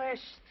need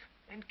rest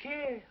and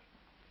care.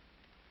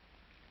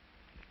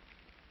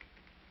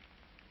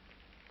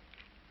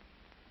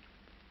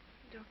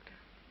 Doctor,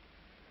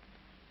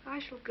 I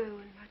shall go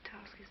when my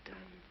task is done.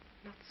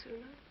 Not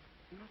sooner,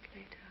 not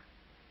later.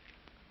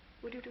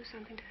 Would you do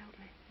something to help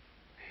me?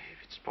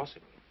 If it's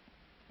possible.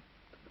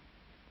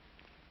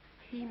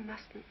 He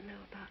mustn't know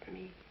about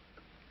me.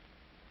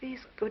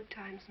 These good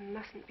times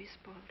mustn't be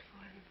spoiled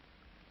for him.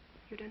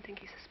 You don't think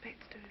he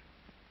suspects, do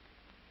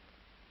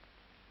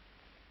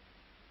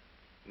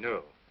you?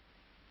 No.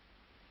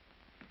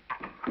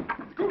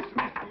 The goose,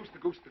 the goose, the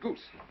goose, the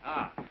goose.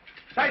 Ah.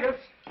 Titus!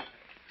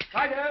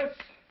 Titus!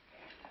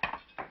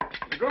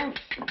 The goose!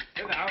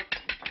 Sit down.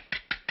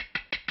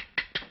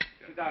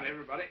 Sit down,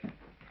 everybody.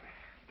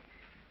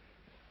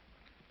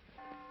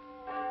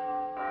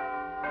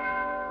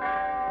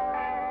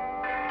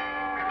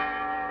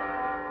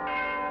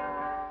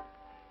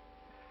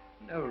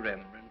 No,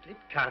 Rembrandt, it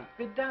can't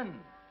be done.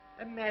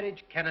 A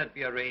marriage cannot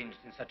be arranged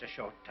in such a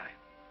short time.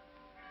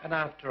 And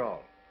after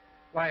all,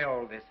 why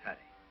all this hurry?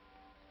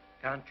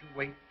 Can't you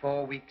wait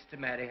 4 weeks to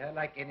marry her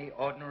like any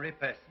ordinary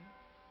person?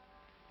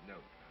 No,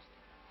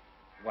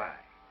 Master. Why?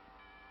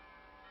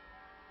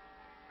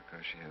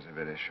 Because she has a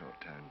very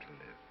short time to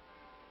live.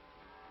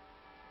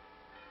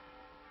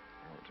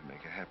 I want to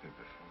make her happy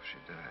before she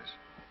dies.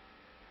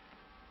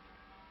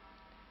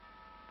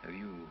 Have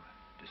you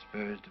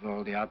disposed of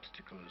all the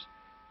obstacles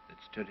that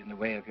stood in the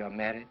way of your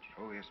marriage?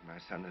 Oh, yes, my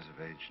son is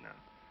of age now.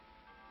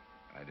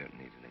 I don't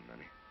need any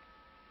money.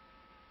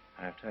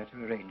 I'll try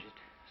to arrange it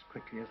as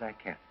quickly as I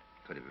can.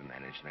 Could it be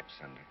managed next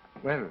Sunday?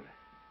 Well,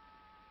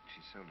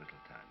 She's so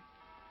little time.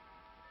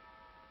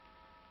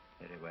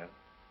 very well.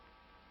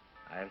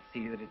 I'll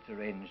see that it's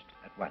arranged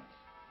at once.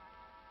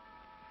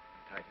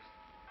 Titus,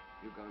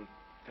 you go and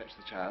fetch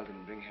the child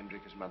and bring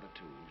Hendrickje's mother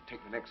too.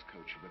 Take the next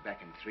coach. She'll be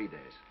back in 3 days.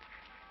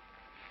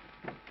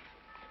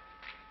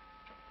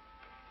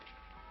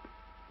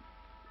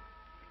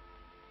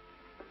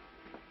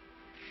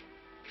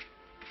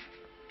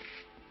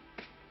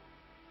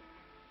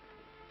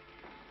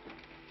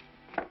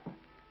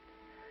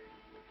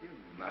 You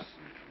mustn't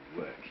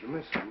work. You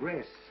must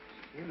rest.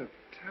 You look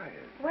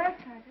tired. Where,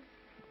 Titus?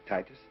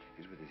 Titus,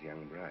 he's with his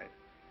young bride.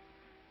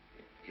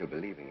 He'll be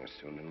leaving us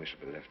soon, and we shall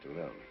be left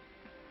alone.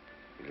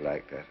 You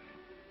like that?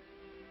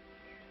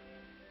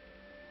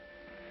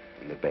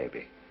 And the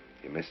baby.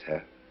 You miss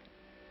her?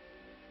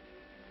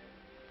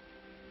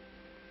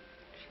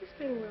 She's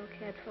being well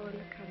cared for in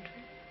the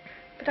country.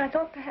 But I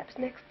thought perhaps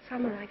next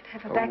summer I could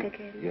have her back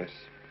again. Yes.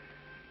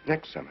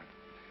 Next summer.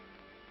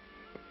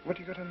 What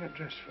have you got on that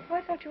dress for? Oh,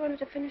 I thought you wanted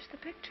to finish the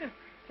picture.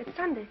 It's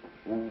Sunday.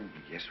 Oh,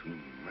 yes, we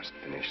must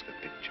finish the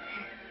picture.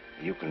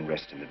 You can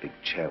rest in the big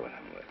chair while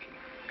I'm working.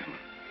 Come on.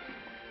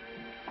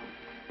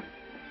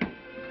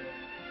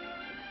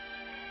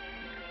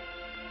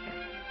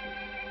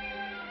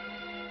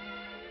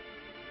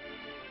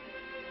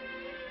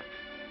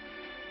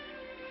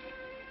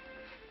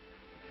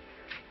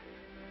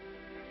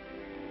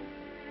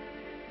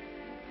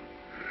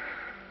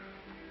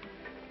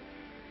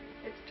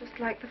 It's just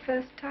like the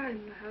first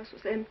time. The house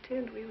was empty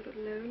and we were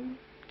alone.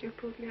 You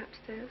pulled me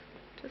upstairs,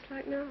 just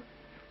like now.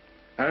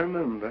 I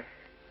remember.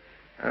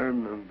 I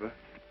remember.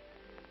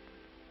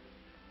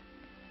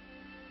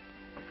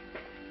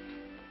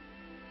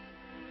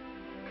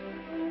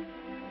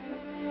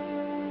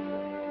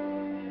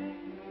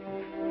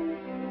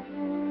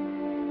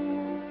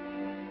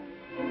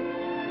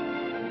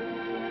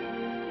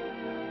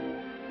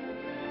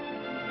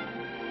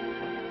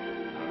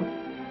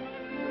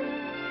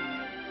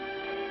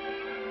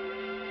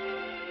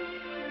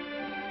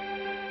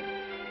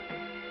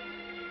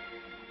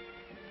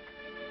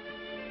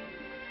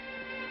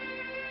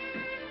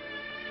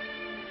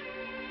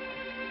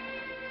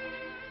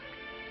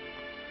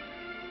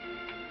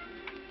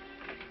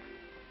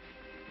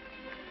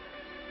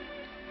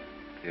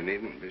 You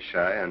needn't be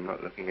shy. I'm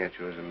not looking at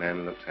you as a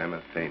man looks. I'm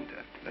a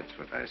painter. That's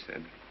what I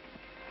said.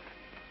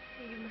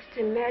 You must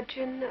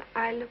imagine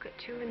I look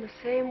at you in the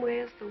same way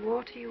as the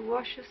water you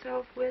wash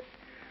yourself with,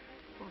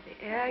 or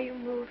the air you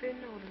move in,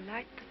 or the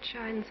light that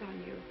shines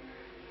on you.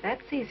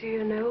 That's easy,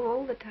 you know,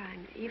 all the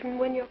time, even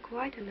when you're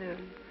quite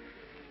alone.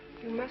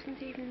 You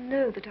mustn't even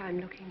know that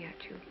I'm looking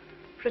at you.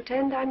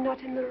 Pretend I'm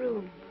not in the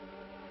room.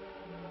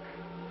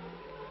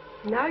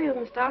 Now you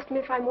must ask me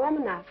if I'm warm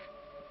enough.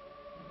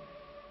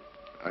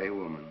 Are you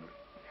a woman?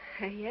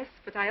 Yes,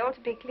 but I ought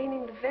to be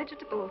cleaning the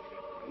vegetables.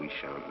 We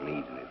shan't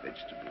need any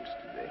vegetables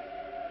today.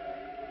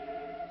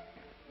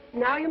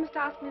 Now you must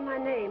ask me my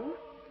name.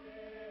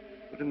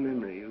 What a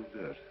memory you've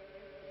got.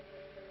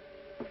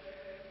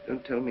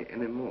 Don't tell me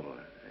any more.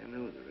 I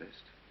know the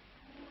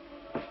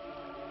rest.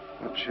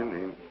 What's your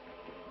name?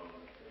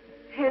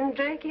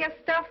 Hendrickje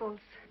Stuffles.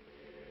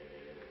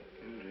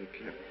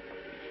 Hendrickje.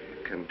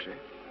 country?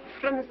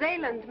 From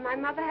Zeeland. My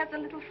mother has a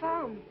little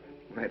farm.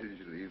 Why did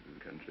you leave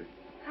the country?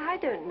 I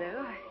don't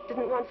know. I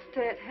didn't want to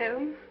stay at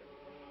home.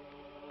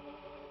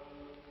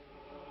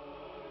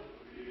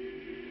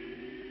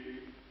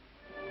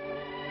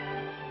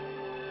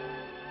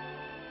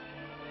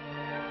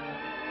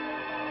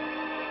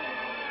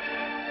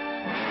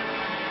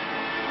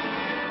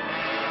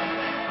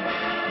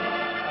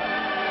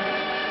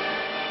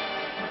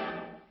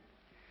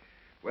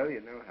 Well,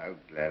 you know how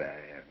glad I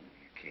am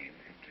you came,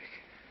 Hendrick.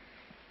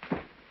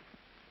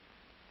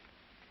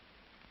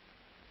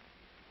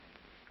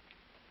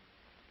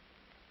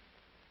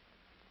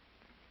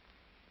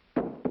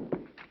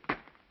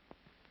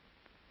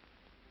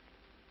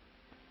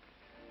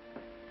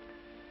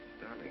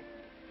 Darling.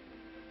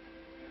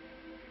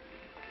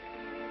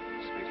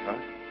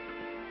 Sweetheart.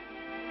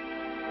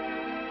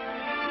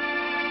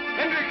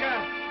 Hendrickje!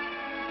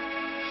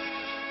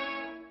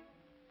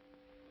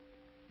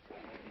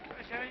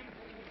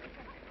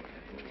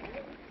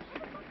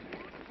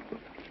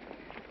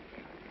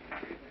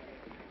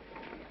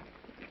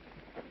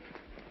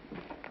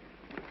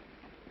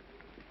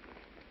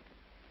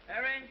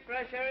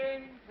 Fresh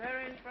herrings,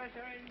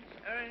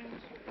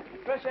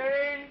 fresh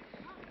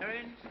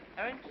herrings.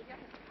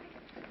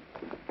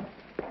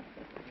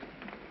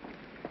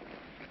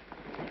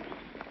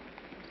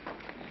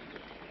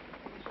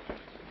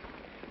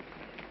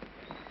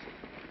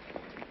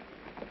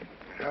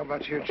 How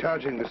much are you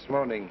charging this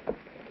morning,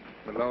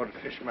 the Lord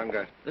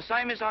Fishmonger? The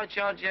same as I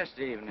charged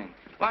yesterday evening.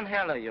 1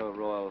 heller, Your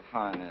Royal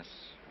Highness.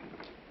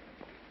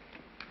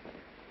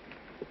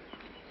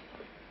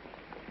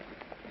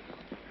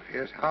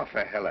 Here's half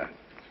a heller.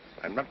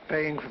 I'm not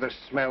paying for the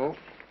smell.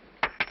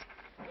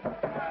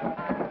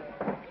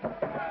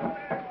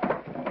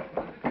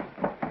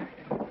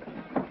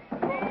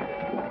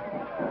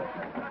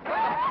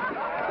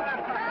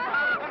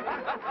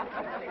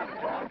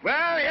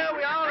 Well, here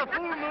we are, a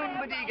full moon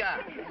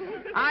bodega.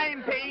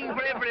 I'm paying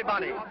for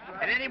everybody.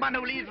 And anyone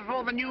who leaves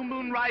before the new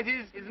moon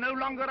rises is no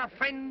longer a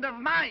friend of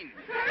mine.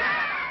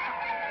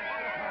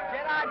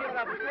 Gerard, you're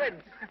a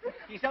prince.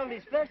 He sold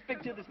his first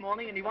picture this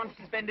morning and he wants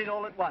to spend it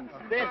all at once.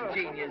 There's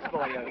genius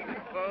for you.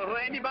 Oh,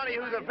 anybody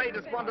who's afraid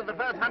to squander the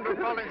first 100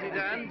 florins he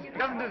earns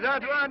doesn't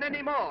deserve to earn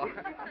any more.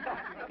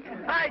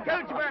 Hi,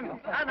 coachman,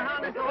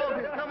 unharness the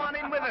horses. Come on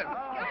in with us.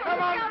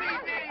 Come on,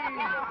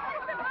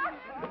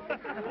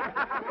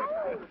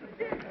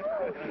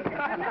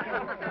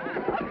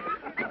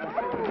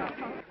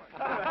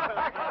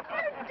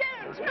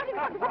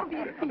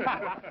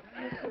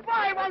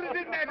 Why, what does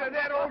it matter?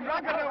 They're all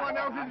drunk and no one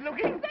else is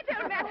looking. That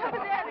don't matter over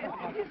there.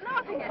 He's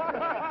laughing at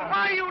us.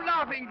 Why are you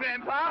laughing,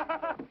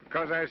 Grandpa?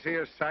 Because I see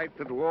a sight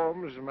that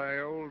warms my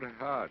old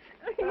heart.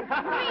 Ask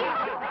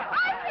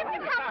him to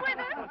come with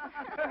us.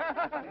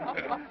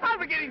 I'll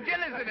be getting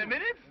jealous in a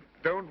minute.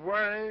 Don't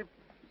worry.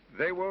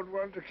 They won't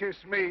want to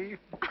kiss me.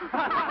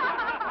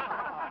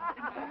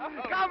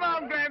 Come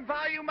on,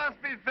 Grandpa, you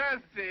must be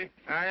thirsty.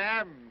 I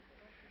am.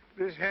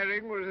 This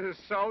herring was as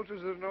salt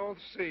as the North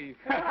Sea.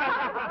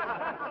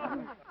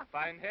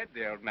 Fine head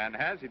the old man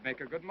has. He'd make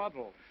a good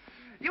model.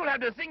 You'll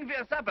have to sing for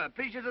your supper,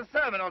 preach us a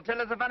sermon, or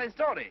tell us a funny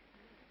story.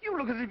 You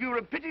look as if you were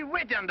a pretty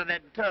wet under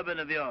that turban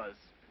of yours.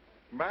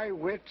 My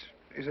wit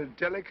is a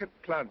delicate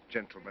plant,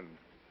 gentlemen.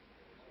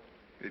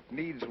 It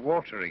needs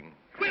watering.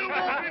 We'll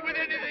water it with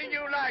anything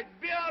you like.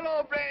 Beer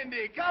or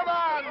brandy. Come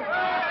on!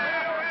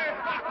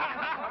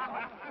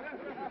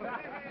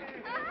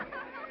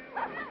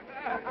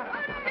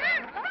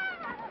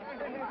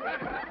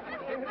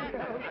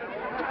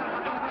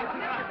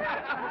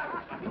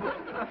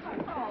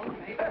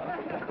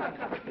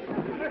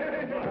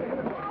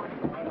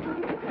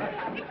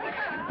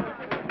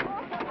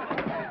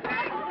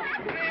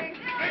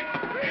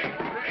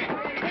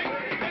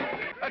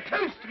 A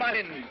toast, my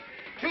men.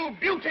 To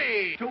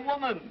beauty. To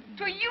woman.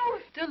 To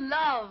youth. To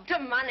love. To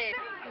money.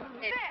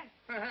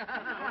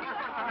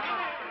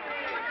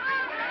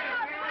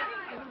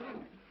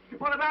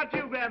 What about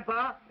you,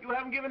 Grandpa? You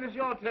haven't given us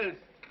your toast.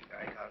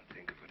 I can't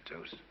think of a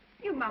toast.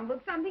 You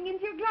mumbled something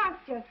into your glass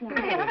just now.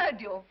 I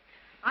heard you.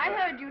 I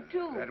heard you,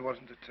 too. That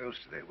wasn't a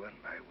toast. They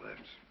weren't my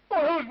words.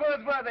 Well, whose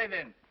words were they,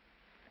 then?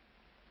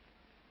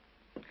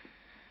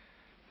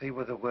 They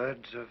were the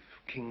words of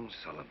King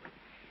Solomon.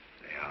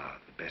 They are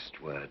the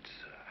best words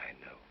I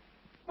know.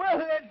 Well,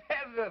 let's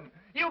have them.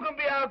 You can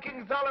be our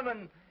King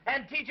Solomon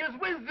and teach us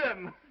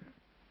wisdom.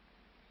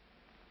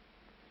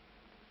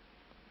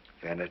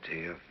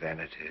 Vanity of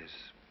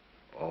vanities,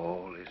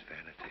 all is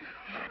vanity.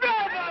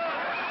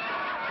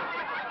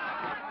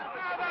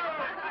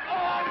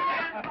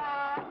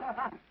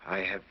 I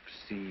have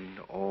seen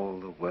all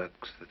the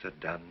works that are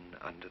done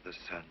under the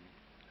sun,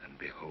 and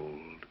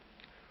behold,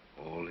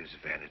 all is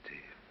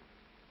vanity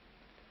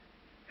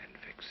and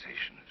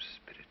vexation of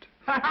spirit.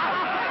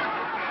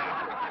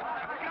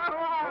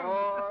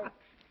 For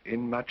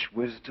in much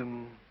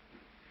wisdom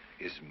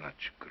is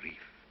much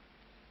grief,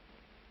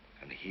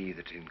 and he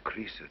that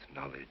increaseth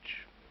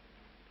knowledge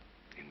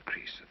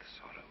increaseth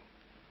sorrow.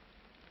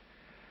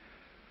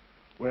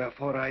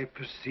 Wherefore I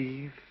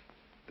perceive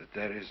that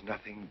there is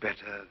nothing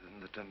better than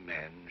that a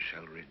man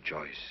shall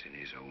rejoice in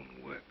his own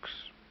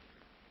works,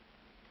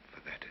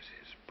 for that is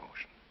his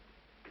portion.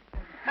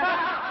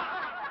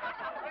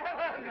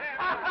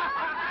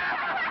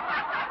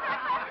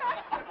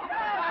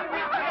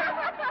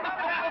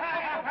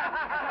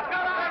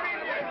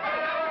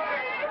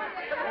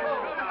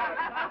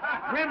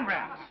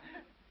 Rembrandt!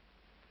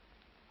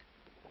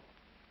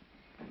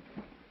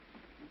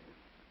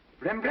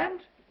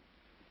 Rembrandt?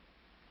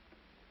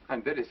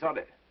 I'm very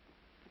sorry.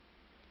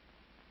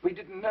 We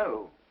didn't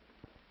know.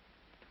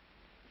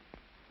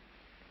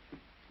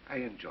 I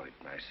enjoyed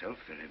myself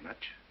very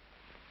much.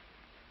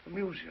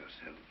 Amuse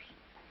yourselves.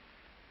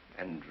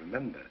 And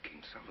remember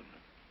King Solomon.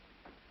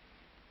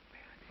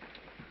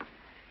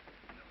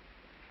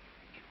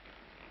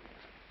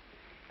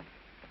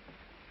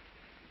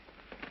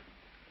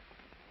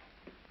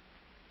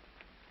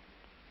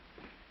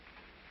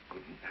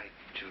 Good night,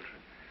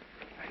 children.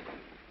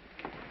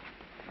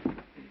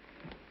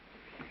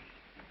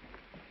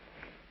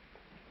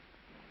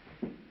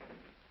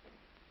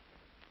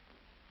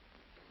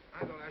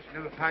 I thought I should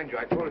never find you.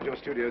 I called at your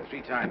studio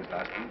 3 times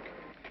last week.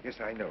 Yes,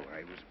 I know.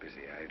 I was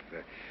busy.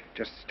 I've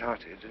just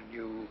started a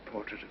new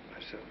portrait of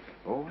myself.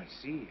 Oh, I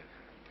see.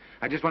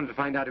 I just wanted to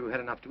find out if you had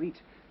enough to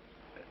eat.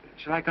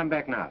 Shall I come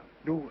back now?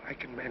 No, I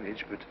can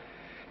manage, but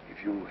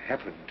if you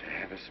happen to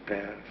have a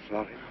spare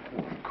florin...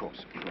 Oh, of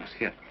course.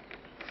 Here.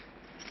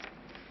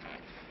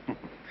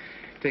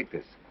 Take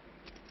this.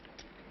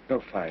 No,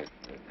 5.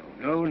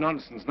 No,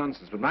 nonsense.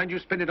 But mind you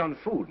spend it on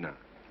food now.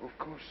 Of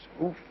course.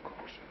 Of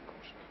course.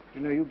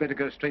 You know, you'd better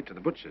go straight to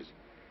the butcher's.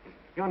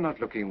 You're not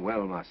looking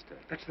well, master.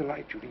 That's the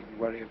light. You needn't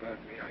worry about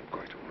me. I'm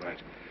quite all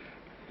right.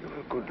 You're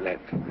a good lad,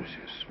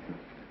 Lucius.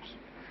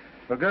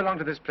 Well, go along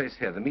to this place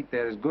here. The meat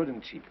there is good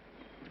and cheap.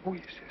 Oh,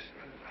 yes.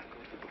 I'll go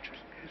to the butcher's.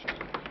 Yes.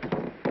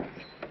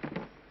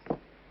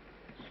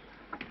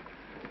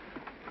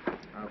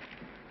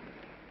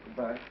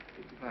 Goodbye.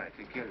 Goodbye.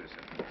 Take care of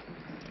yourself.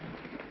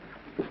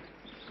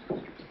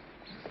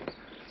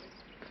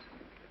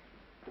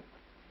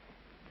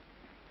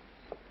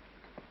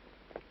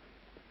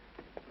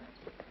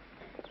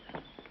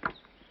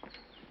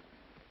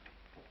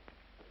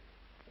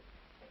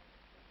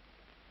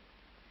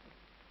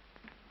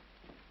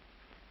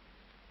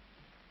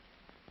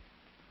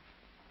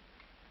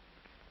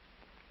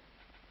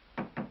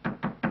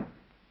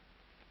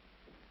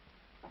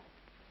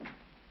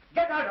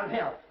 Get out of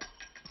here!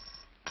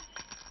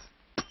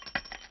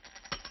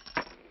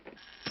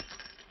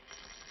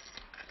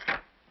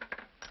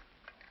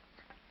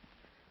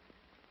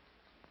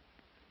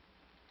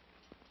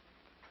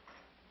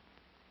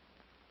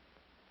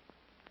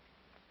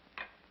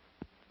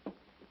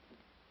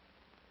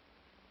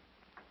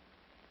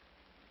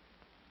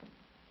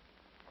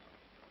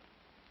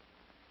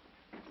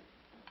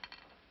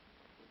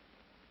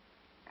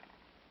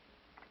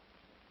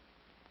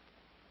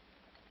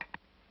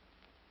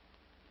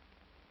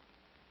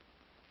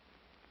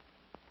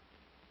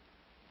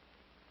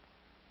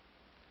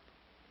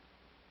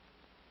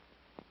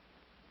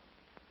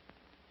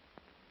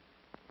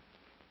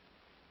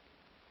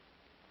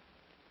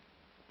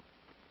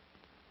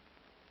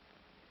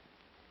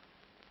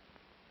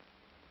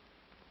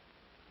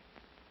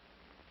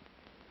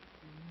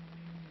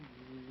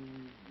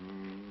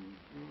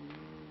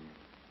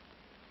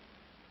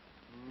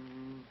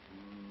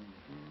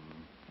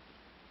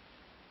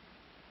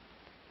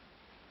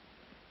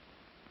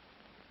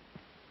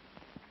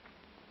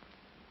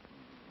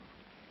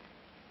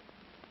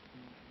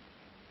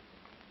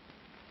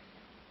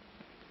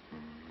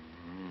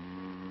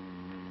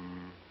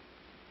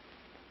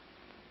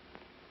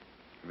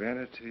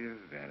 Vanity of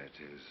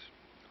vanities,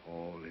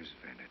 all is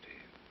vanity.